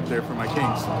get paid up there for my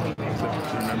kings.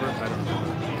 Remember? I don't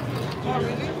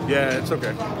know. Yeah, it's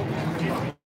okay.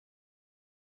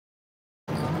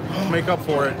 Make up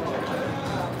for it.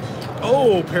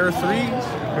 Oh, pair of threes.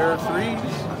 Pair of threes.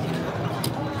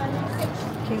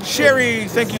 Sherry,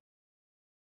 thank you.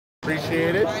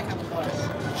 Appreciate it.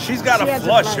 She's got a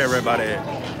flush, everybody.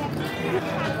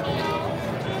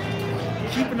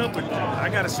 Keeping up with, I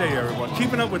gotta say, everyone,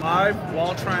 keeping up with live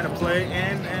while trying to play,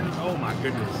 and oh my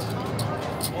goodness.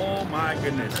 Oh my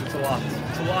goodness, it's a lot.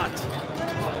 It's a lot.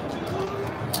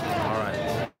 All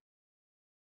right.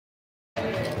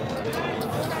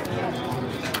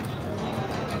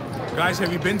 Guys,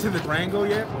 have you been to the Durango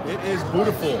yet? It is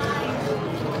beautiful.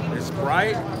 It's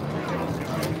bright.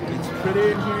 It's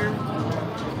pretty in here.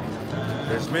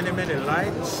 There's many, many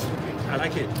lights. I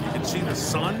like it. You can see the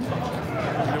sun.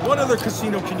 And what other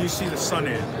casino can you see the sun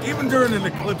in? Even during an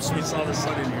eclipse, we saw the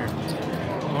sun in here.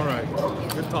 All right.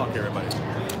 Good talk, everybody.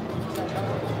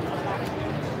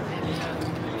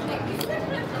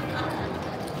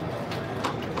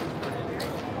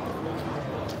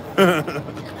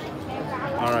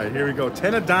 All right, here we go.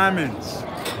 10 of diamonds.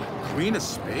 Queen of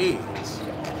spades.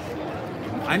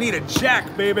 I need a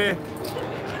jack, baby.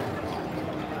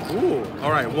 Ooh,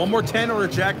 all right, one more 10 or a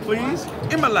jack, please.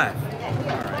 In my lap.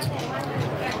 All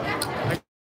right.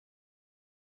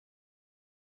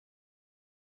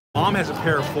 Mom has a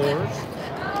pair of fours.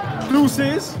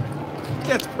 Deuces.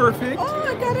 That's perfect. Oh,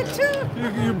 I got it too.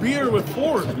 You beat her with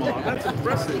fours, Mom. That's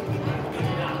impressive.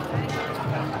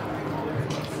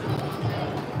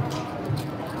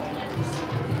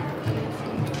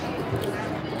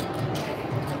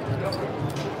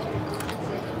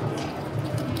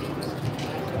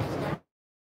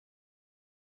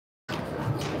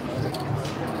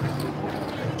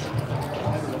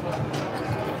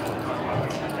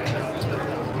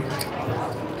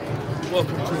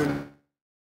 Welcome to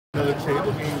another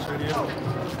table games video.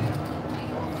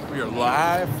 We are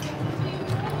live.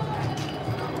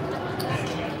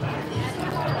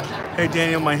 Hey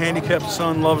Daniel, my handicapped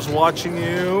son loves watching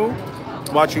you,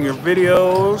 watching your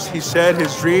videos. He said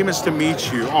his dream is to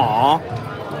meet you. Aw.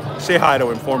 Say hi to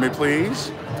him for me,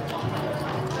 please.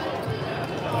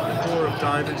 Four of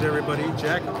diamonds, everybody.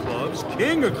 Jack of clubs,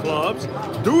 king of clubs,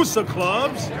 deuce of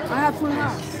clubs. I have full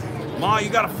house. Ma, you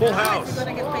got a full house.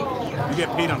 You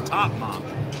get paid on top, Mom.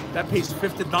 That pays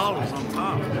 $50 on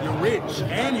top. You're rich,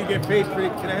 and you get paid for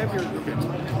it. Can I have your? Okay.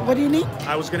 What do you need?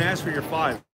 I was gonna ask for your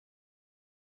 5.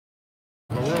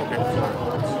 But we're okay.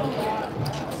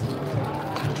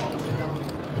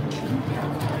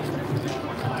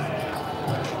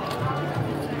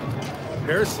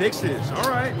 Pair of 6s. All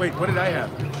right. Wait, what did I have?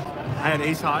 I had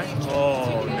ace high?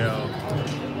 Oh no.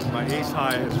 My ace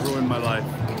high has ruined my life.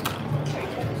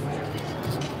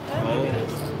 Oh.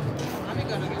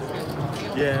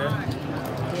 Yeah.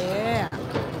 Yeah.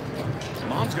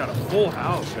 Mom's got a full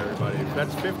house, everybody.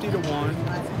 That's 50 to 1.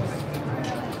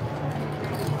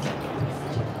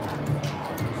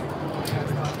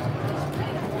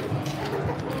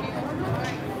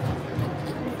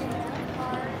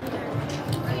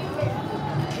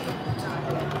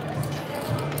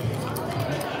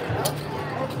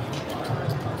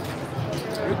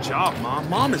 Good job, Mom.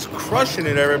 Mom is crushing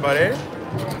it, everybody.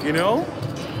 You know?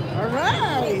 All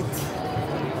right.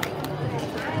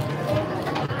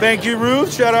 Thank you,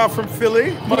 Ruth. Shout out from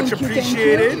Philly. Much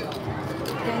appreciated.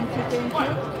 Thank you.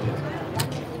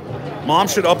 Mom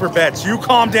should up her bets. You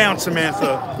calm down,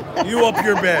 Samantha. You up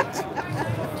your bet.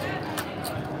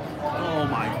 Oh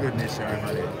my goodness,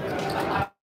 everybody.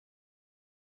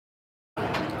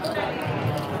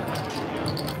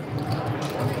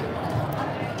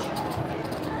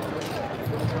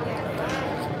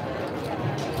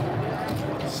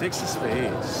 Six of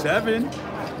spades. 7.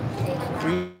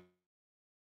 Queen.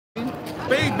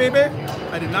 Spade, baby.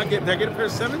 I did not get. Did I get a pair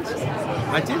of 7s?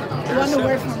 I did. One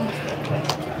away from.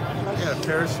 Yeah, a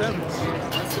pair of 7s.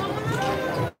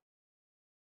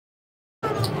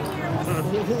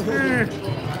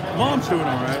 Mom's doing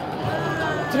all right.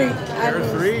 3. Pair of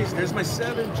 3s. There's my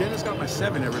 7. Jenna's got my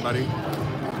 7. Everybody.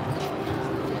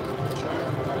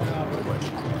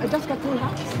 I just got 2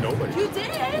 house. Nobody. You did?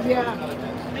 Yeah.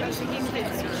 Maybe she gave me the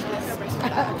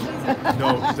No,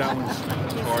 because that one's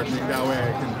hard. Maybe that way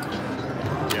I can.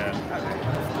 Yeah.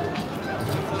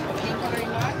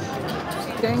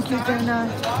 Thank you, Jenna.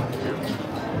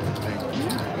 Thank you.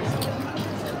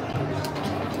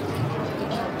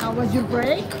 How was your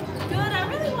break? Good. I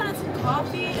really wanted some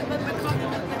coffee, but the coffee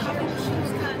machine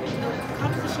was kind of, the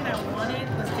coffee machine I wanted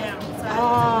was down. So I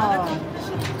had another coffee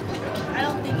machine. I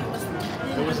don't think it was.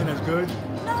 It wasn't as good?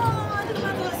 No, I didn't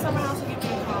want to go to someone else to get me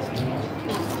a coffee.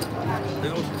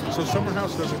 So Summer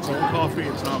House does its own coffee.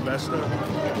 It's not Vesta. No, it's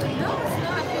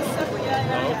not. It's separate.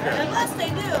 Yeah. Oh, okay. Unless they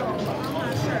do. I'm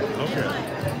not sure. Okay.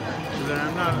 Then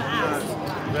I'm not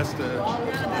Vesta.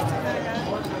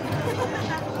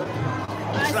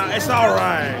 It's all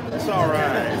right. It's all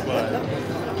right, but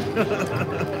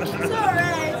It's all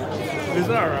right. it's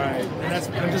all right. And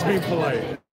I'm just being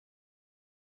polite.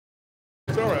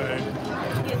 It's all right.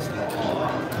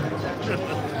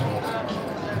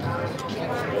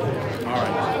 All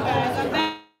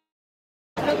right.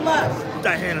 Good luck.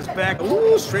 Diana's back.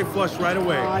 Ooh, straight flush right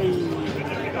away. All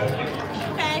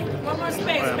Okay, one more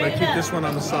space. right, I'm gonna keep this one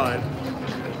on the side.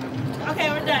 Okay,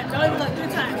 we're done. Don't even look. 3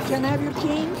 times. Can I have your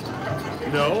king?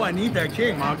 No, I need that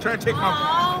king, Mom. I'm trying to take my.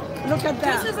 Oh, Look at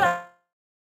that. this is a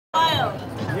wild.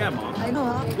 Yeah, Mom. I know.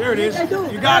 Huh? There it is. I do.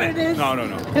 You got There it. it is.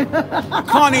 No.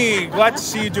 Connie, glad to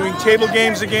see you doing table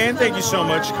games again. Thank you so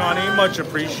much, Connie. Much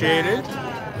appreciated.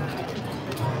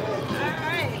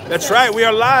 That's right. We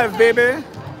are live, baby.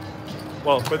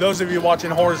 Well, for those of you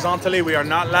watching horizontally, we are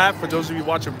not live. For those of you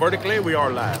watching vertically, we are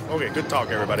live. Okay, good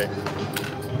talk, everybody.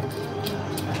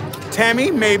 Tammy,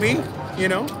 maybe. You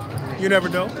know, you never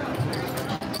know.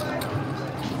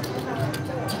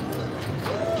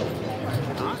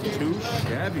 Not too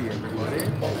shabby, everybody.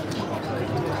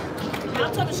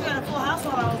 Mom told me she got a full house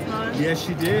while I was gone. Yes,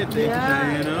 she did. Thank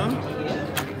you, Diana.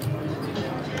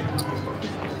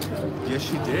 Yes,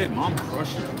 she did. Mom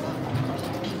crushed it.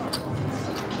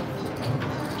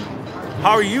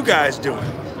 How are you guys doing?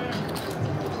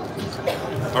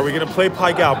 Are we going to play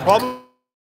Pai Gow? Probably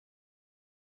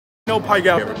no Pai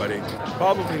Gow, everybody.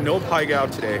 Probably no Pai Gow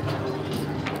today.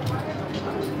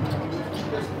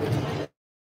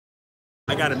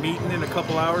 I got a meeting in a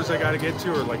couple hours I got to get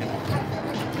to, or like in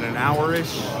an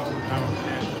hour-ish.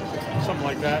 Something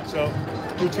like that. So,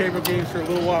 do table games for a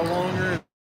little while longer.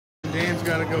 Dan's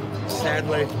got to go,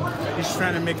 sadly. He's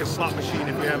trying to make a slot machine,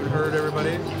 if you haven't heard,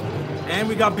 everybody. And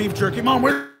we got beef jerky. Mom,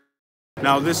 where?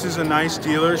 Now, this is a nice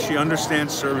dealer. She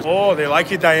understands service. Oh, they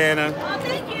like you, Diana. Oh,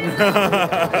 thank you.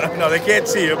 No, they can't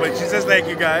see you, but she says thank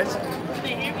you, guys. Can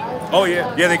they hear me? Oh,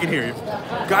 yeah. Yeah, they can hear you.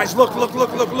 Guys, look.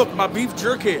 My beef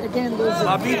jerky. Again, those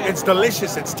My beef, it's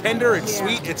delicious. It's tender. It's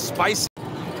sweet. It's spicy.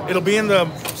 It'll be in the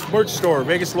merch store,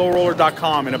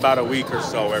 VegasLowRoller.com, in about a week or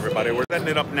so, everybody. We're setting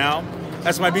it up now.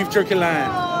 That's my beef jerky line.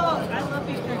 Oh, I love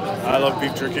beef jerky. I love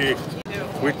beef jerky.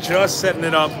 We're just setting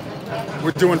it up.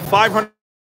 We're doing 500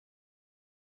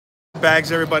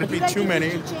 bags, everybody. Be too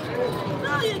many.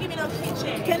 No, you didn't give me no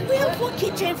keychain. Can we have one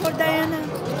keychain for Diana?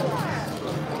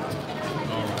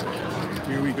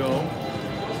 Here we go.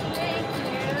 Thank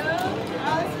you.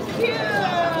 Oh, this is cute.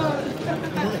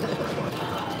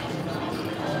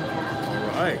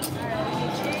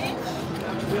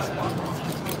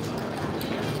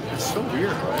 So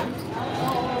weird, right?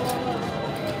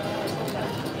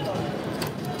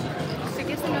 It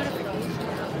gets a notification.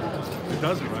 It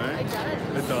doesn't, right? It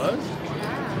does. It does?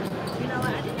 You know what?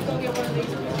 I need to go get one of these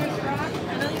pictures, Rock.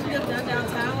 I know these get done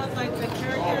downtown with like the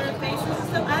character faces and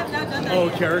stuff. I have not done that Oh,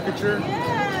 yet. caricature?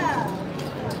 Yeah.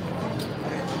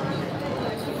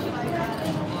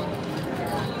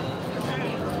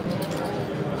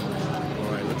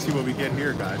 All right, let's see what we get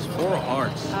here, guys. 4 of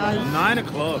hearts, 9 of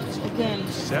clubs, Again.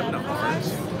 7 of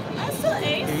hearts, That's still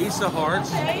ace. ace of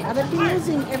hearts. Okay. I've been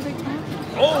using every time.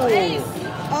 Oh,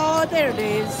 Oh, there it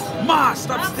is. Ma,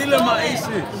 stop stealing my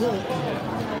aces.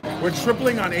 We're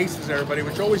tripling on aces, everybody,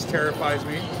 which always terrifies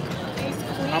me.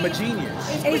 I'm a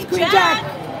genius. Ace Queen Jack.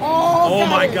 Oh, Oh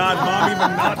my it. God, Mom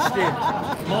even notched it.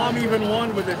 Mom even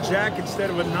won with a jack instead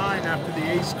of a 9 after the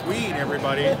ace queen,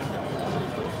 everybody.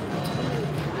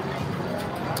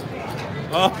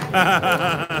 Oh,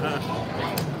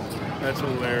 that's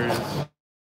hilarious.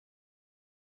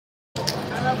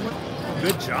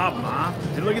 Good job, Ma.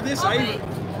 And look at this.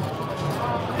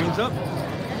 Queen's up.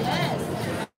 Yes.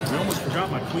 We almost forgot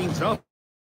my queen's up.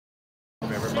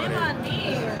 Everybody. Shame on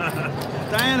me.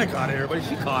 Diana got it, everybody.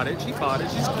 She caught it. She caught it.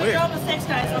 She's quick. Girl mistakes,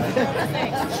 guys. Don't make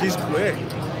mistakes. She's quick.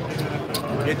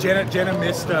 Yeah, Jenna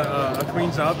missed a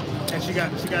queen's up, and she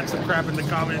got some crap in the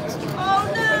comments. Oh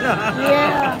no!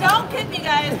 Yeah. Don't kick me,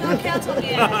 guys. Don't cancel me.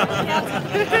 Don't cancel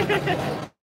me.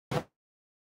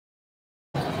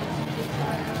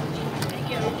 Thank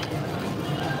you.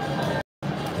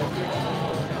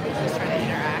 Just trying to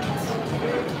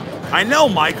interact. I know,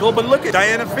 Michael, but look at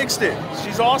Diana fixed it.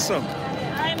 She's awesome.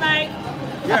 Hi, Mike.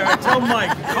 Yeah, tell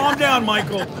Mike. Calm down,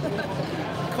 Michael.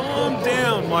 Calm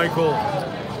down, Michael.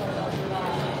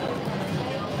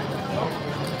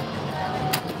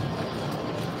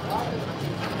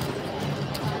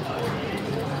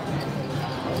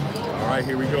 All right,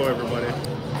 here we go, everybody.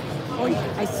 Oh,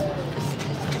 yeah, I see.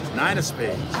 9 of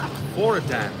spades, 4 of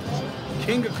diamonds,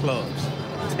 king of clubs,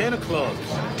 10 of clubs,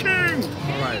 king.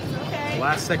 All right, Okay.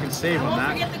 last second save I on won't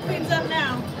that. forget the queen's up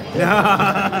now.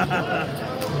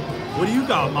 What do you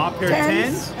got, Ma? Pair of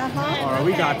Tens. 10s? Uh-huh. All right,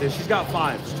 we got this. She's got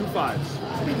 5s, 2 5s.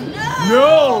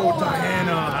 No! No,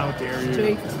 Diana, how dare you?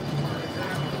 Straight.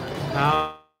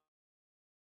 How?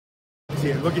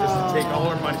 See, look at this, take all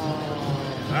her money.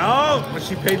 Oh, but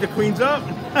she paid the queens up.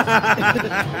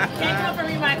 Can't come for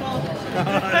me, Michael.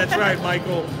 That's right,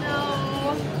 Michael.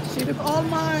 No, She took all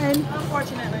mine.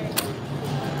 unfortunately.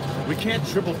 We can't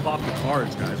triple pop the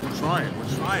cards, guys. We're trying. We're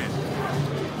trying.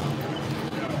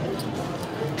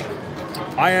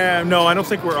 No, I don't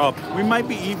think we're up. We might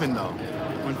be even though.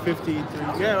 153.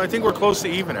 Yeah, I think we're close to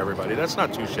even, everybody. That's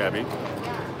not too shabby.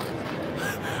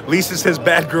 Lisa says,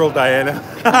 bad girl, Diana.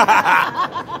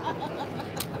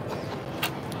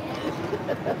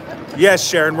 Yes,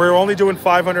 Sharon, we're only doing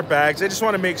 500 bags. I just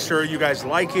want to make sure you guys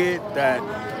like it, that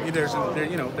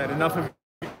that enough of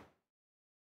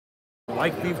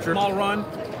like beef jerky. Small run.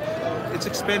 It's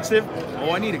expensive.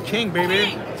 Oh, I need a king,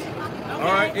 baby.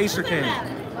 All right, ace or king.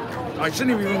 I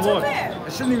shouldn't even look. I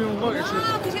shouldn't even look.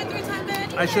 No, because you're 3 times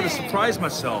anyway. I should have surprised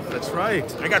myself. That's right.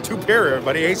 I got 2 pair,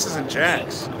 everybody. Aces and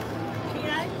jacks. Can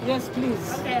I? Yes,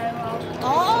 please. Okay, I will.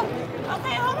 Oh.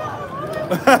 Okay, hold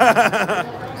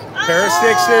on. Pair of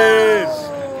 6s.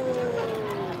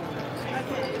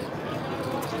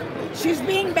 She's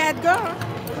being bad girl.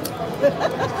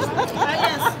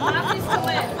 Yes, Mom needs to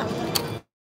win.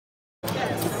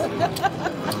 Yes. I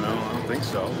don't think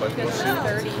so, but we'll see.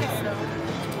 30. So.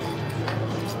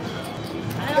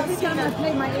 I don't Every see time I that.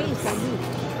 play my ace, I lose.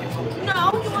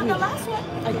 No, you won the last one.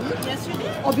 I did. Yes, you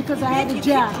did. Oh, because I had a You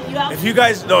jack. out- If you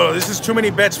guys, no, this is too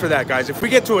many bets for that, guys. If we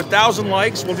get to 1,000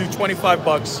 likes, we'll do 25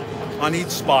 bucks on each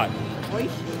spot. Oy.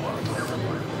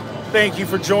 Thank you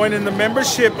for joining the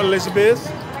membership, Elizabeth.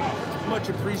 Much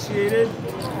appreciated.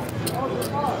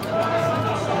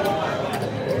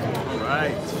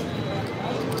 Right.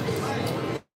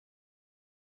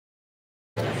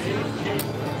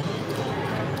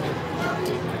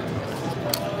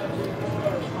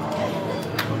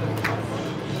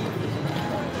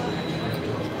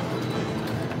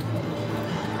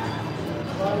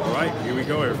 All right, here we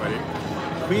go, everybody.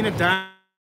 Queen of diamonds.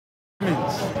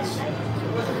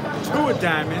 2 of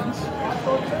diamonds.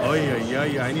 Oh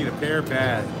yeah. I need a pair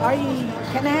bad.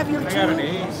 Can I have your I got an two?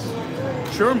 ace.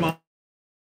 Sure, Mom.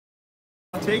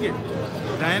 I'll take it.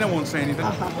 Diana won't say anything.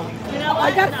 You know what?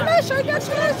 I got No. flash. I got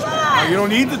flash. Oh, you don't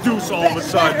need the deuce all of a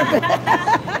sudden. I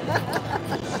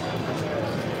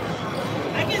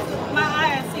guess my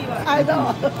eye, I see what. I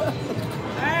know.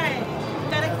 Alright,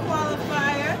 got a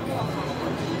qualifier.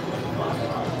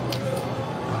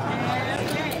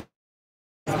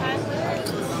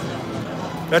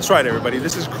 Okay. That's right, everybody.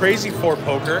 This is Crazy 4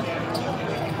 poker.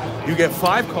 You get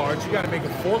 5 cards. You got to make a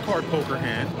 4-card poker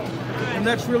hand. And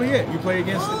that's really it. You play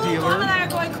against the dealer. Mom and I are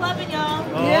going clubbing, y'all.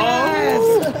 Oh.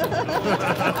 Yes.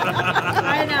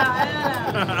 I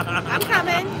know. I'm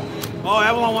coming. Oh,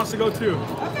 Avalon wants to go too.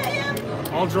 Okay, yeah.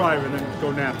 I'll drive and then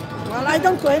go nap. Well, I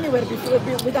don't go anywhere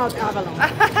without Avalon.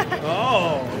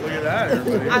 Oh, look at that,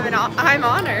 everybody. I'm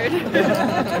honored.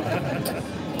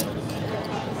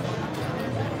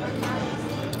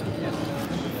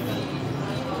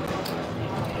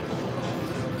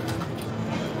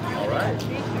 All right.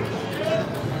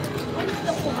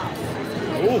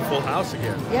 Oh, full house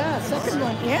again. Yeah, second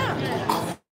one. Yeah.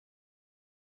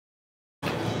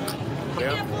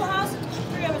 Yeah. Full house,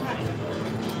 3 of a kind.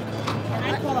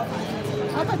 And I qualify.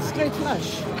 How about straight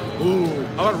flush? Ooh,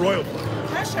 how about royal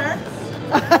flush? Pressure.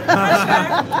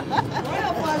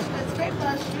 Royal flush and straight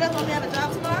flush. You guys want me to have a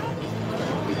job tomorrow?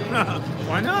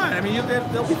 Why not? I mean,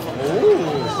 they'll be fun.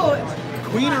 Oh, Ooh.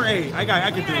 queen or 8? I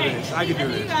can do this. I can do You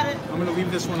this. got it. I'm gonna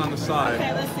leave this one on the side.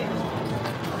 Okay, let's see.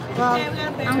 Well, Okay, we got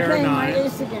a pair. I'm Pair of playing my 9s.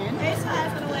 ace again. Ace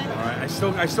high's gonna win. All right, I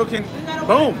still can. gotta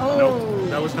Boom. win. No, Oh.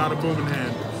 that was not a booming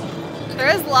hand. There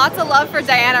is lots of love for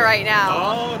Diana right now.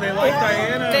 Oh, they like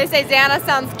Diana. They say Diana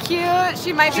sounds cute.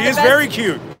 She might be She the is best, very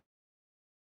cute.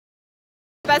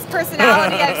 best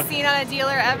personality I've seen on a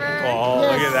dealer ever. Oh,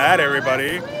 look at that,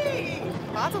 everybody.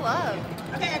 Lots of love.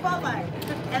 Okay, I qualify.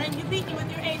 And then you beat me with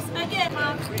your ace again,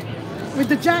 Mom. With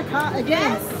the jack, huh?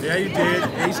 Again. Yeah, you did.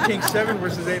 Ace King 7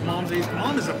 versus 8 Mom's Ace.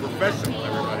 Mom is a professional,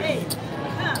 everybody. Hey.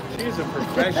 Huh. She is a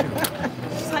professional.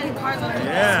 She's hiding cards on her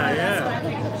Yeah,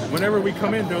 yeah. Whenever we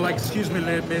come in, they're like, "Excuse me,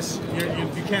 miss,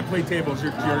 you can't play tables.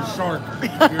 You're a shark.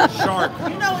 You're a shark."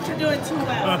 You know what you're doing too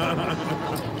well.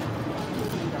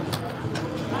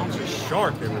 Mom's a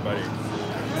shark, everybody.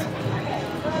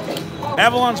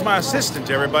 Avalon's my assistant,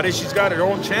 everybody. She's got her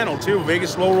own channel too,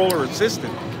 Vegas Low Roller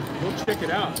Assistant. Go check it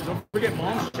out. Don't forget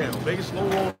Mom's channel, Vegas Low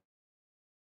Roller.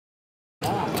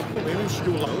 Mom. Maybe we should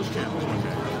do a lot of those channels one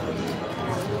day.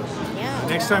 Yeah.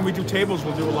 Next time we do tables,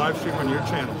 we'll do a live stream on your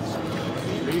channels.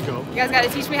 There you go. You guys got to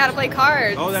teach me how to play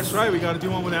cards. Oh, that's right. We got to do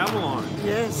one with Avalon.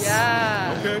 Yes.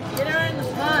 Yeah. Okay. Get her in the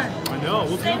fun. I know.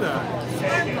 We'll do that.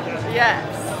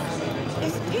 Yes.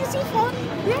 It's easy fun.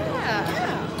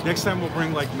 Yeah. Next time we'll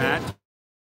bring like Matt,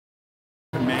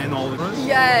 man, all of us.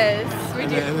 Yes. We And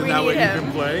do. then We that way need you him.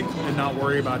 can play and not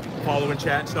worry about following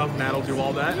chat stuff. Matt'll do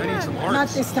all that. I need some Not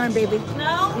hearts. this time, baby.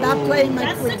 No? Not playing my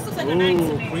That queen. 6 looks like a 9 to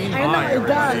Ooh, me. queen I high, know it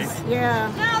everybody. does.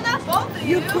 Yeah. No, not both of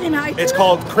you. You queen high. It's too?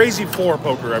 called Crazy 4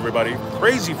 poker, everybody.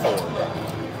 Crazy 4.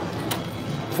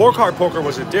 4-card poker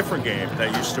was a different game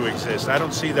that used to exist. I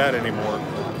don't see that anymore.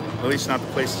 At least not the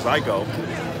places I go.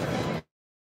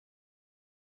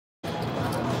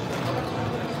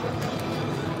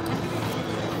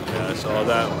 Yeah, I saw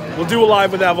that. We'll do a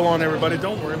live with Avalon, everybody.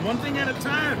 Don't worry. One thing at a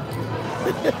time.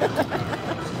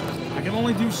 I can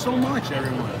only do so much,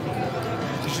 everyone.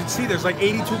 You should see there's like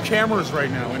 82 cameras right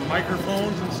now and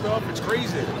microphones and stuff. It's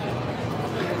crazy.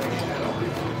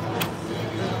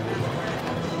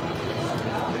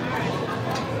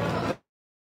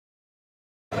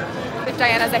 If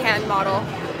Diana's a hand model.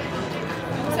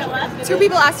 So what? 2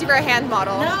 people asked you for a hand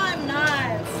model. No, I'm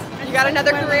not. You got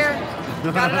another career.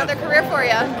 Got another career for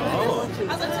you. Oh. I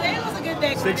was like, today was a good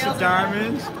day. 6 of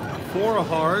diamonds, 4 of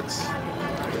hearts,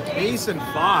 ace and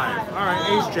 5. All right,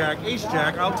 ace jack, ace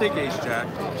jack. I'll take ace jack.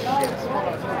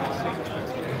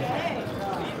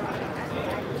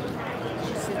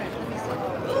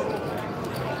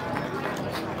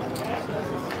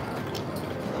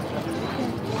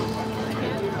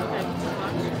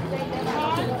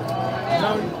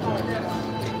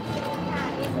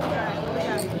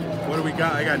 What do we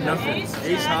got? I got nothing.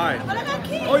 Ace high. But I got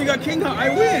king. Oh, you got king high. I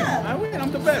win. I win.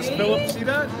 I'm the best. Philip, see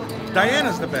that?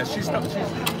 Diana's the best. She's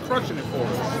crushing it for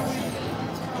us.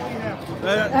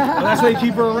 That's why you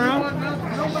keep her around?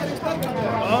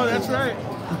 Oh, that's right.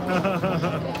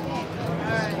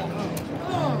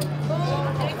 Boom,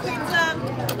 boom. Any queens up?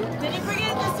 Didn't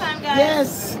forget this time, guys.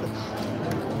 Yes.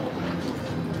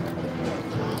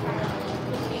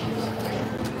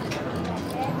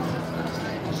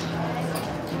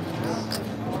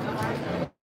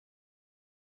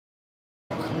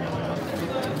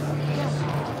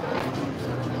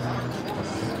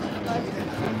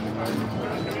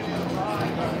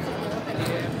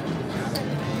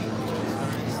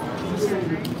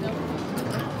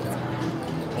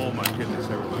 Oh my goodness,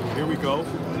 everybody. Here we go.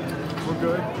 We're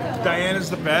good. Diana's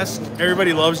the best.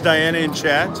 Everybody loves Diana in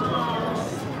chat.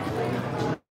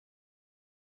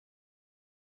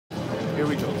 Here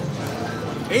we go.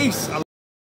 Ace.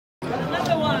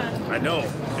 Another one. I know.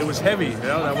 It was heavy. You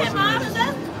know, that Okay, wasn't. Mom, is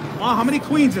that? Ma, how many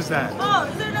queens is that? Oh,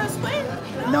 is there no split?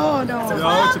 No. No,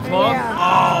 it's a club? Yeah.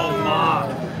 Oh, Ma.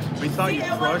 We thought you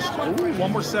crushed. Ooh,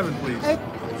 one more 7, please. It's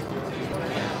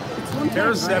one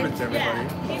There's time, right? 7th, everybody.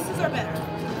 Yeah, aces are better.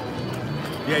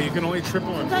 Yeah, you can only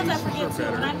triple and Sometimes I aces forget are too.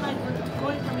 When better. I'm like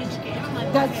going from each game, I'm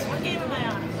like, That's- okay, what game am I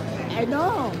on? I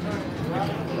know.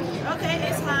 Okay,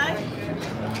 ace high.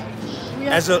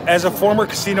 As a former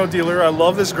casino dealer, I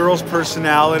love this girl's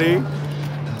personality.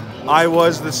 I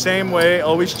was the same way,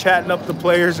 always chatting up the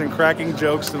players and cracking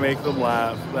jokes to make them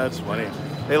laugh. That's funny.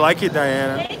 They like you,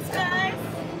 Diana. Thanks, guys.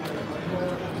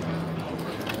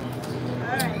 All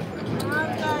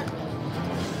right.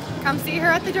 Come see her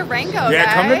at the Durango, Yeah,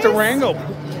 guys. come to Durango.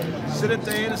 Sit at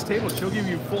Diana's table. She'll give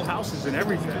you full houses and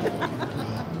everything.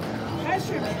 That's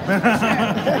true, man.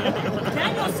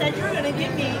 Daniel said you were going to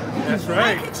give me. That's I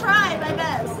right. can try my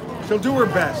best. She'll do her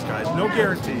best, guys. No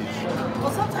guarantees.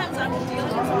 Well, sometimes I'm dealing,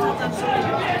 sometimes I'm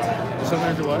shooting.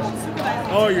 Sometimes you what? Supervisor.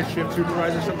 Oh, you're shift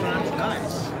supervisor sometimes?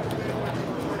 Nice.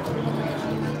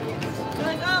 You're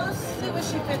like, oh, let's see what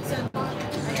she fits in. I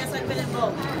guess I fit in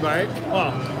both. Right?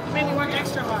 Oh, Made me work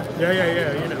extra hard. yeah,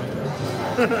 you know.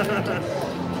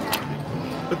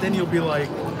 But then you'll be like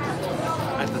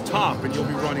at the top and you'll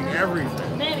be running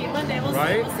everything. Maybe one day we'll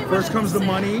Right? see. We'll see First where comes the sit.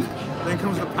 money, then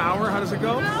comes the power. How does it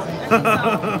go? No, I think so.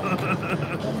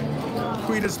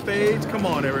 Queen of spades. Come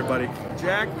on, everybody.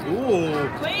 Jack. Ooh.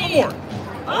 Queen. One more.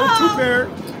 Oh, Oh. 2 pair.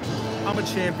 I'm a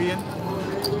champion.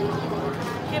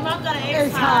 Okay, Mom got an ace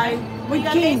Ace high. high. We With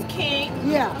got king. ace king.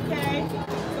 Yeah. Okay. So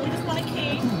we just want a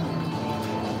king.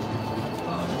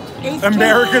 Ace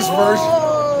America's king. version.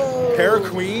 Oh. Pair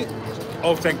queen.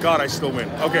 Oh, thank God I still win.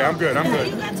 Okay, I'm good. I'm You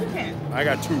good. got 2 pairs. I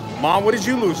got 2. Mom, what did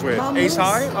you lose with? Mom Ace lose.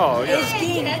 high? Oh, yeah. Ace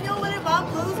king. Daniel with it, Mom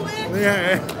blues with.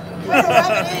 Yeah. We're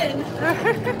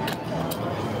rubbing in.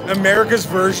 America's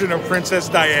version of Princess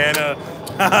Diana.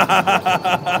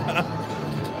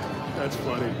 That's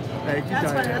funny. Thank you,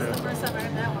 That's funny. Diana. That's the first time I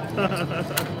heard that one.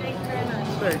 Thank you very much.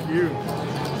 Thank you.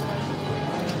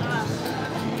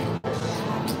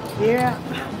 Yeah.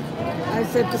 I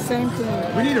said the same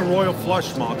thing. We need a royal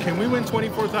flush, Mom. Can we win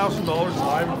 $24,000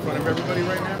 live in front of everybody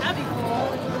right now? That'd be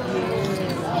cool.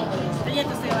 And you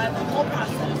have to stay alive the whole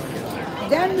process.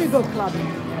 Then we go clubbing.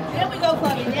 Then we go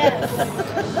clubbing, yes.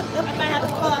 I might have to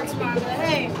call out tomorrow, but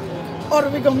hey. Or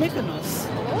we go Mykonos.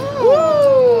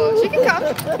 Ooh, she can come.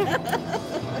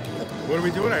 What are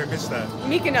we doing? I missed that.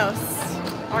 Mykonos,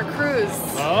 our cruise.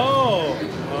 Oh.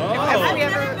 I've Oh.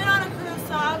 never been on a cruise,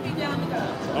 so I'll be down to go.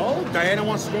 Oh, Diana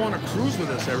wants to go on a cruise with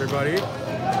us, everybody.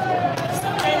 I'm just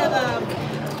afraid of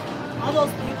all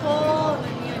those people.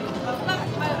 And, you know, my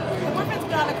boyfriend's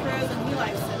been on a cruise and he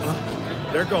likes it.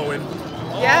 They're going.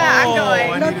 Yeah, I'm Oh, going.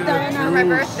 I Look, needed a Diana, For my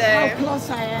cruise. birthday. How close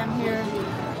I am here.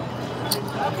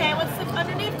 Okay, what's the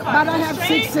underneath card? But I have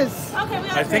Straight? sixes. Okay, we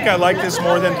got I think pair. I like this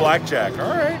more than blackjack. All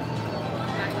right.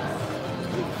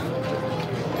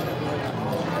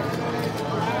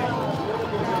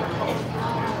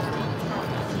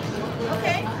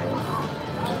 Okay.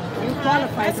 You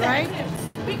qualified, I said I right?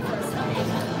 couldn't speak for a second.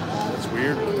 That's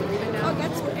weird. Oh,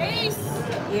 that's ace.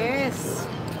 Yes.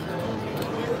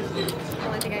 The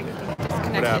only thing I could think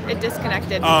disconnected. happened? It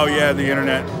disconnected. Oh yeah, the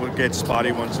internet will get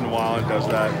spotty once in a while and does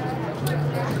that.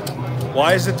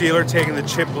 Why is the dealer taking the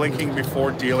chip blinking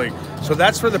before dealing? So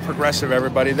that's for the progressive,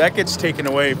 everybody. That gets taken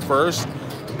away first,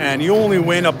 and you only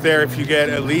win up there if you get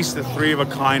at least a 3 of a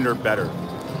kind or better.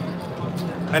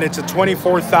 And it's a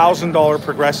 $24,000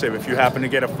 progressive if you happen to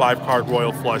get a 5-card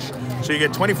royal flush. So you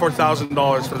get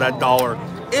 $24,000 for that dollar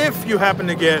if you happen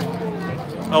to get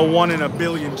a 1 in a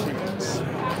billion chance.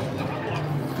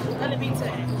 Let it be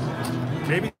today.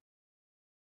 Maybe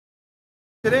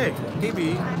today.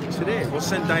 Maybe today. We'll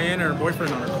send Diana and her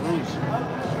boyfriend on a cruise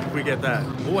if we get that.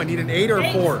 Oh, I need an 8 or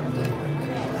a 4.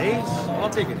 Ace? I'll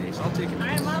take an ace. I'll take an All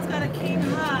ace. right, Mom's got a king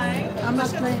high. I'm not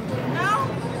playing. No?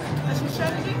 That's your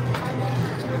strategy?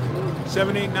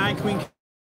 7, 8, 9, queen.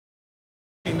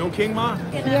 King. No king, ma?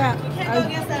 Yeah, You can't go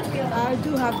against that feeling. I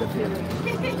do have the feeling.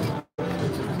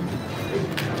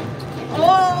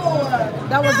 Oh!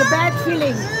 That was a bad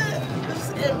feeling.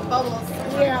 It bubbles.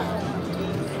 Yeah.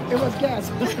 It was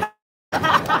gas.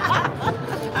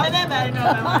 I bet I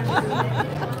know about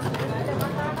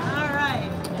All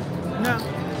right. No.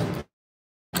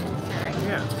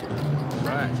 Yeah.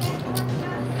 Right.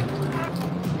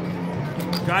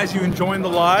 Guys, you enjoying the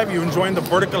live? You enjoying the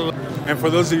vertical? And for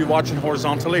those of you watching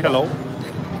horizontally, hello.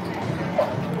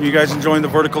 You guys enjoying the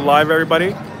vertical live,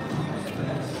 everybody?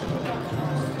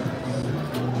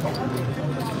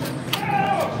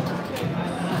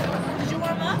 Did you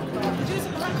warm up? Did you do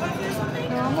some hot coffee or something?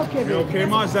 No, I'm okay. You babe. okay,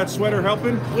 ma? Is that sweater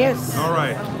helping? Yes. All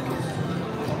right.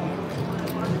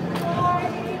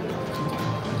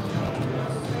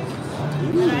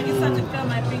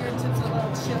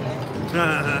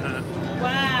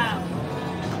 Wow.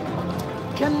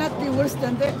 Cannot be worse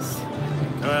than this.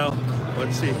 Well,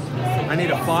 let's see. I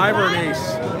need a 5 or an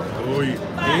ace. Oh,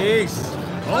 ace.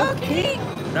 Oh, Okay.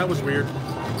 that was weird.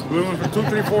 We went from 2,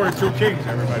 3, 4 to 2 kings,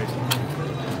 everybody.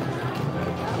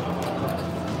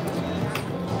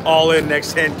 All in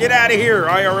next hand. Get out of here,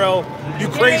 IRL. You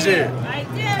crazy. I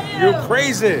dare you. You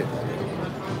crazy.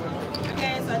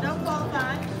 Okay, so I don't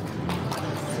qualify.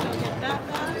 So get that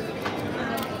done.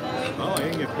 Oh, I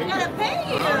didn't get I paid. gotta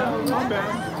pay you. Not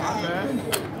bad. Not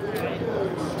bad.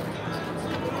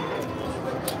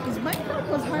 His microphone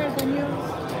was higher than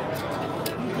yours.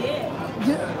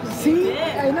 Yeah. See?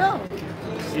 Yeah. I know.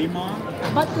 See, Mom?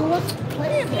 But it was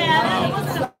playable. Yeah, it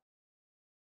wasn't a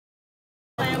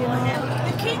playable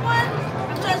hand. The king one,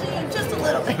 I'm judging you just a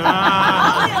little bit.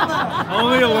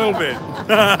 Only a little bit.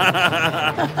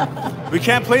 We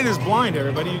can't play this blind,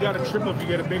 everybody. You got to triple if you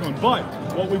get a big one. But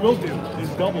what we will do is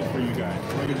double for you guys.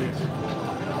 Look at this.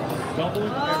 Double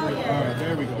it. All right,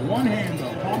 there we go. One hand,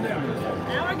 though. Calm down.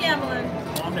 Now we're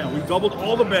gambling. Calm down. We doubled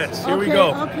all the bets. Here we Okay,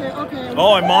 go. Okay.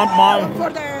 Oh, and mom. For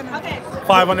the end. Okay.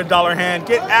 $500 hand.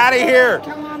 Get out of here.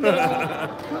 Come on, baby.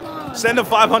 Come on. Send a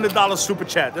 $500 super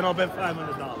chat. Then I'll bet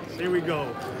 $500. Here we go.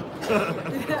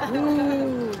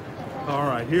 Ooh. All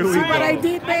right, here we See what I go.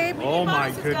 did, babe? Oh my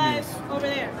Bonuses, goodness. guys, over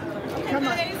there. Okay, Come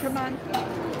guys. on, come on.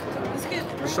 Let's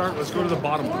get. Let's go to the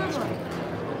bottom one.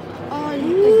 Oh,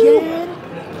 again?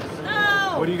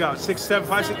 No. What do you got? 6, 7,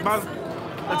 5, 6, bottom?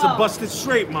 That's a busted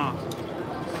straight, Ma.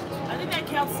 I think that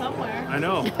counts somewhere. I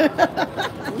know.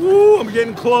 Woo, I'm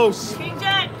getting close. King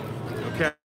Jack.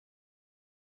 Okay.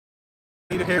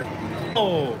 Need a hair.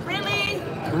 Oh, Really?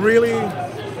 really?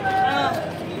 Oh.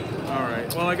 All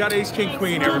right. Well, I got ace, king,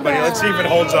 queen, everybody. Let's see if it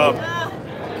holds up.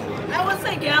 I would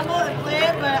say gamble and play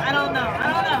it, but I don't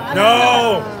know.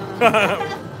 No.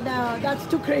 No, that's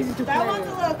too crazy to play. That one's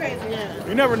a little crazy. Yeah.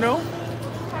 You never know.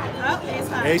 Oh, ace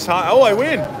high. Ace high. Oh, I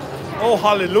win. Oh,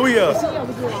 hallelujah. See, I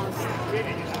was lost.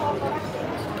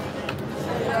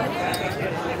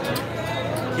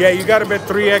 Yeah, you got to bet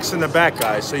 3x in the back,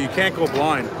 guys, so you can't go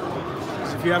blind.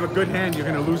 'Cause if you have a good hand, you're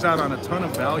going to lose out on a ton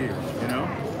of value, you know?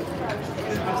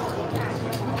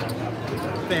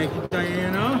 Thank you,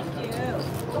 Diana.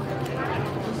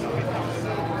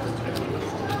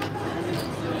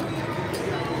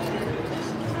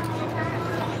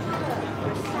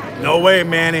 No way,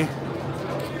 Manny.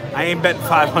 I ain't betting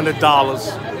 $500.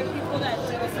 Other people that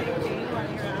do the same thing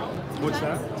when you're out. What's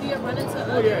that? Do you run into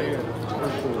Oh, other? yeah.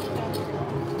 That's cool.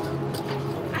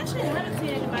 Actually, I haven't seen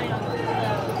anybody on the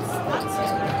spots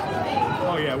here.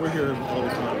 Oh, yeah, we're here all the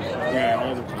time. Yeah,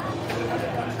 all the time.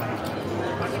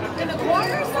 In the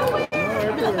corner somewhere? Oh,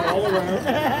 everywhere, all around.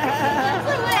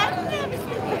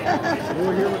 We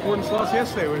were here recording slots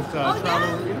yesterday with Travel.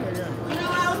 yeah? Yeah. You know,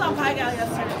 I was on Pie Gal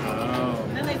yesterday. Oh.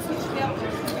 And then they switched me up.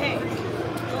 Hey,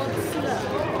 go sit up.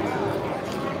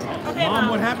 Okay, Mom,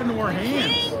 what happened to our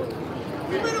hands? King,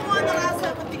 we would have won the last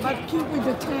time with the But king. keep with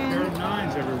the Pair of 10.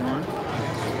 nines, everyone.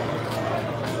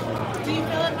 Do you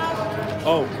feel it now?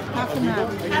 Oh. Half and half.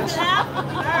 Half and half?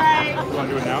 All right. You want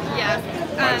to do it now? Yeah.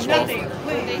 Nothing.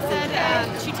 They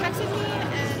said she texted me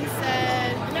and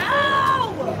said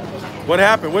No! What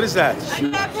happened? What is that? I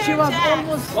got She was Jack.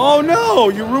 almost. Oh, no.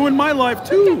 You ruined my life,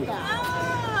 too.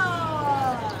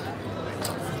 Oh.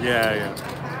 Yeah.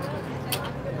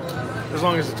 As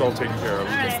long as it's all taken care of.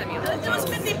 All right. It was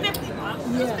 50-50, Mom. It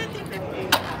was Yeah. 50-50.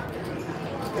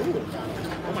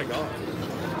 Oh, my God.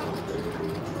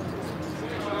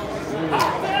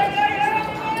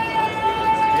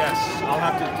 Yes, I'll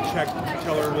have to check.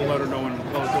 Tell her we'll let her know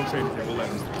and don't say anything. We'll let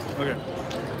her know. Okay.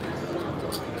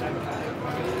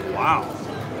 Wow.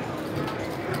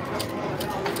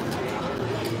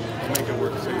 I'll make it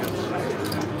work. Say yes.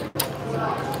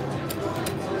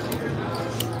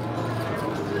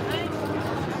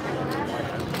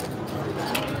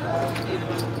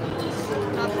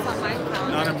 not this on my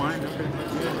calendar. Not in mine. Okay.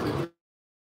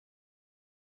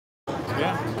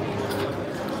 Yeah.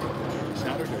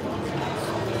 Saturday.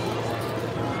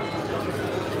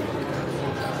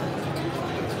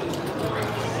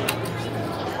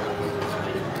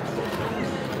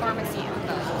 Pharmacy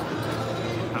info.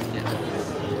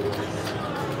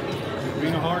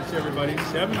 Queen of hearts, everybody.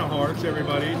 7 of hearts,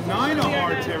 everybody. 9 of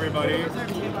hearts, everybody.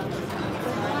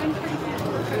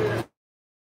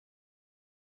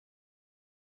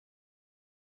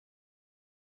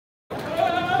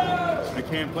 I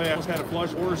can't play. I just had a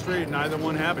flush or a straight. Neither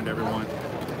one happened, everyone.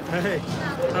 Hey,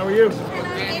 how are you?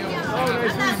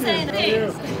 I'm not saying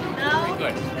things. No?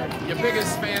 Good. Your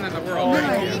biggest fan in the world.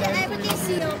 There's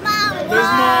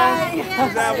Mom.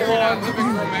 Is that Here in our one? living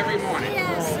room every morning.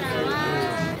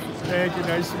 Thank you.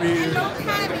 Nice to meet you. Long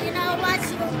time, you know, watch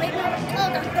you maybe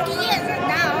 30 years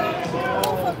now.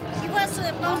 You was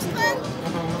Boston.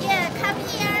 Yeah, come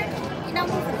here. You know,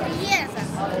 move for 3 years.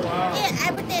 Yeah,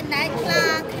 every day 9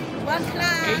 o'clock, 1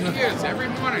 o'clock. 8 years, every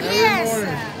morning. Yes.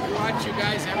 I watch you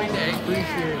guys every day.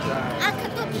 Appreciate that. I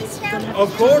could do picture.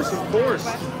 Of course, of course.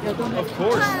 Of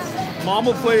course. Mom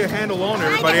will play a hand alone,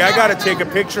 everybody. I got to take a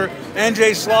picture.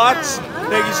 NJ Slots,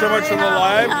 thank you so much for the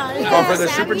live. Or for the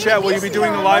super chat. Will you be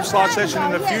doing a live slot session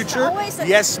in the future?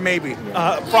 Yes, maybe.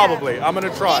 Probably. I'm going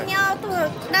to try. Can you do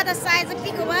another size,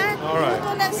 big one? All right. You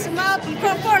do that small,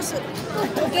 before first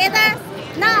together.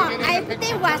 Now, every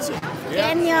day watch it.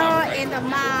 Daniel and the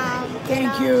mom.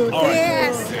 Thank you. All right.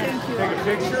 Yes. Thank you. Take a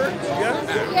picture?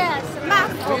 Yeah? Yes,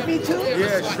 mom. Oh, me too?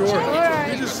 Yeah, sure.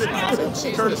 You just sit down.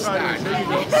 Turn side. There you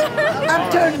go. I'm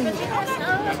turning. Oh,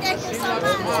 thank you so Loves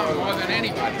much. mom more than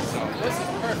anybody, so this is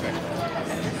perfect.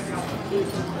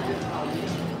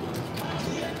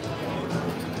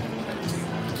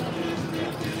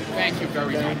 Thank you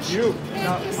very much. Thank you.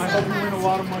 Now, you I so hope you win a much.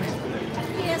 lot of money.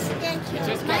 Yes, thank you.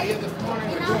 Just got here this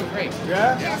morning. We're doing great.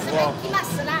 Yeah? Yes, Well, thank you much,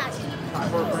 Salat.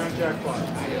 for a grand jackpot.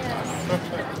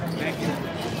 Thank you.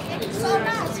 Thank you so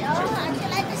much. Oh,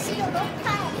 I'd like to see you long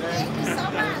time. Thank you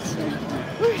so much.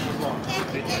 Thank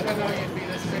you, Did you ever know you'd be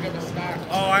this big of a star?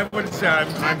 Oh, I wouldn't say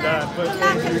I'm that, but Good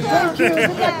luck. Thank you.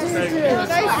 Good luck to you too.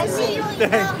 I see you in Thank the,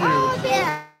 you. Oh,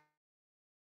 yeah.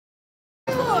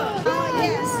 Cool. Oh,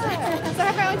 yes.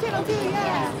 Subscribe to our channel too,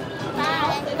 yeah.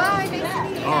 Bye. Bye, nice to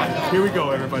meet you. all right, here we go,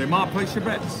 everybody. Mom, place your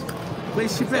bets.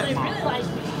 Place your bet, Mom.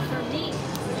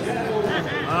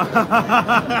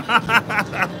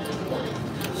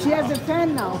 She has a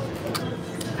fan now.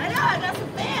 I know, that's a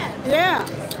fan. Yeah.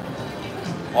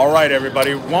 All right,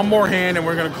 everybody. One more hand, and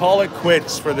we're going to call it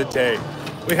quits for the day.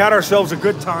 We had ourselves a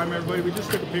good time, everybody. We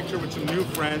just took a picture with some new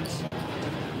friends.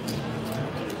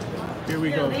 Here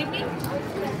we go.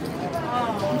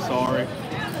 I'm sorry.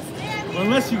 Well,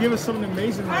 unless you give us something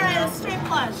amazing All right right, now. a straight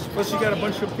flush. Plus, you got a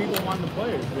bunch of people wanting to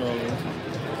play it, so,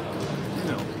 you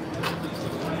know.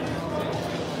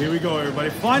 Here we go, everybody.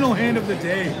 Final hand of the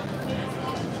day.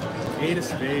 8 of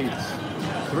spades.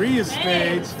 3 of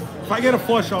spades. If I get a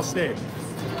flush, I'll stay.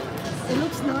 It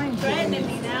looks nice. Threatening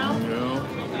me now. No.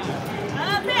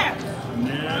 There.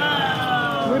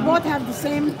 No. We both have the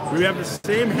same. We have the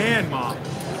same hand, Mom.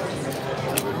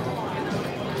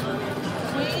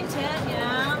 Queen 10,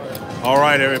 yeah. All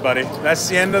right, everybody. That's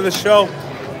the end of the show.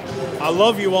 I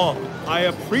love you all. I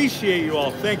appreciate you all.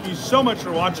 Thank you so much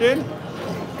for watching.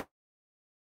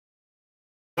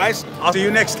 Guys, I'll see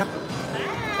you next time.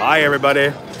 Bye,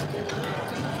 everybody.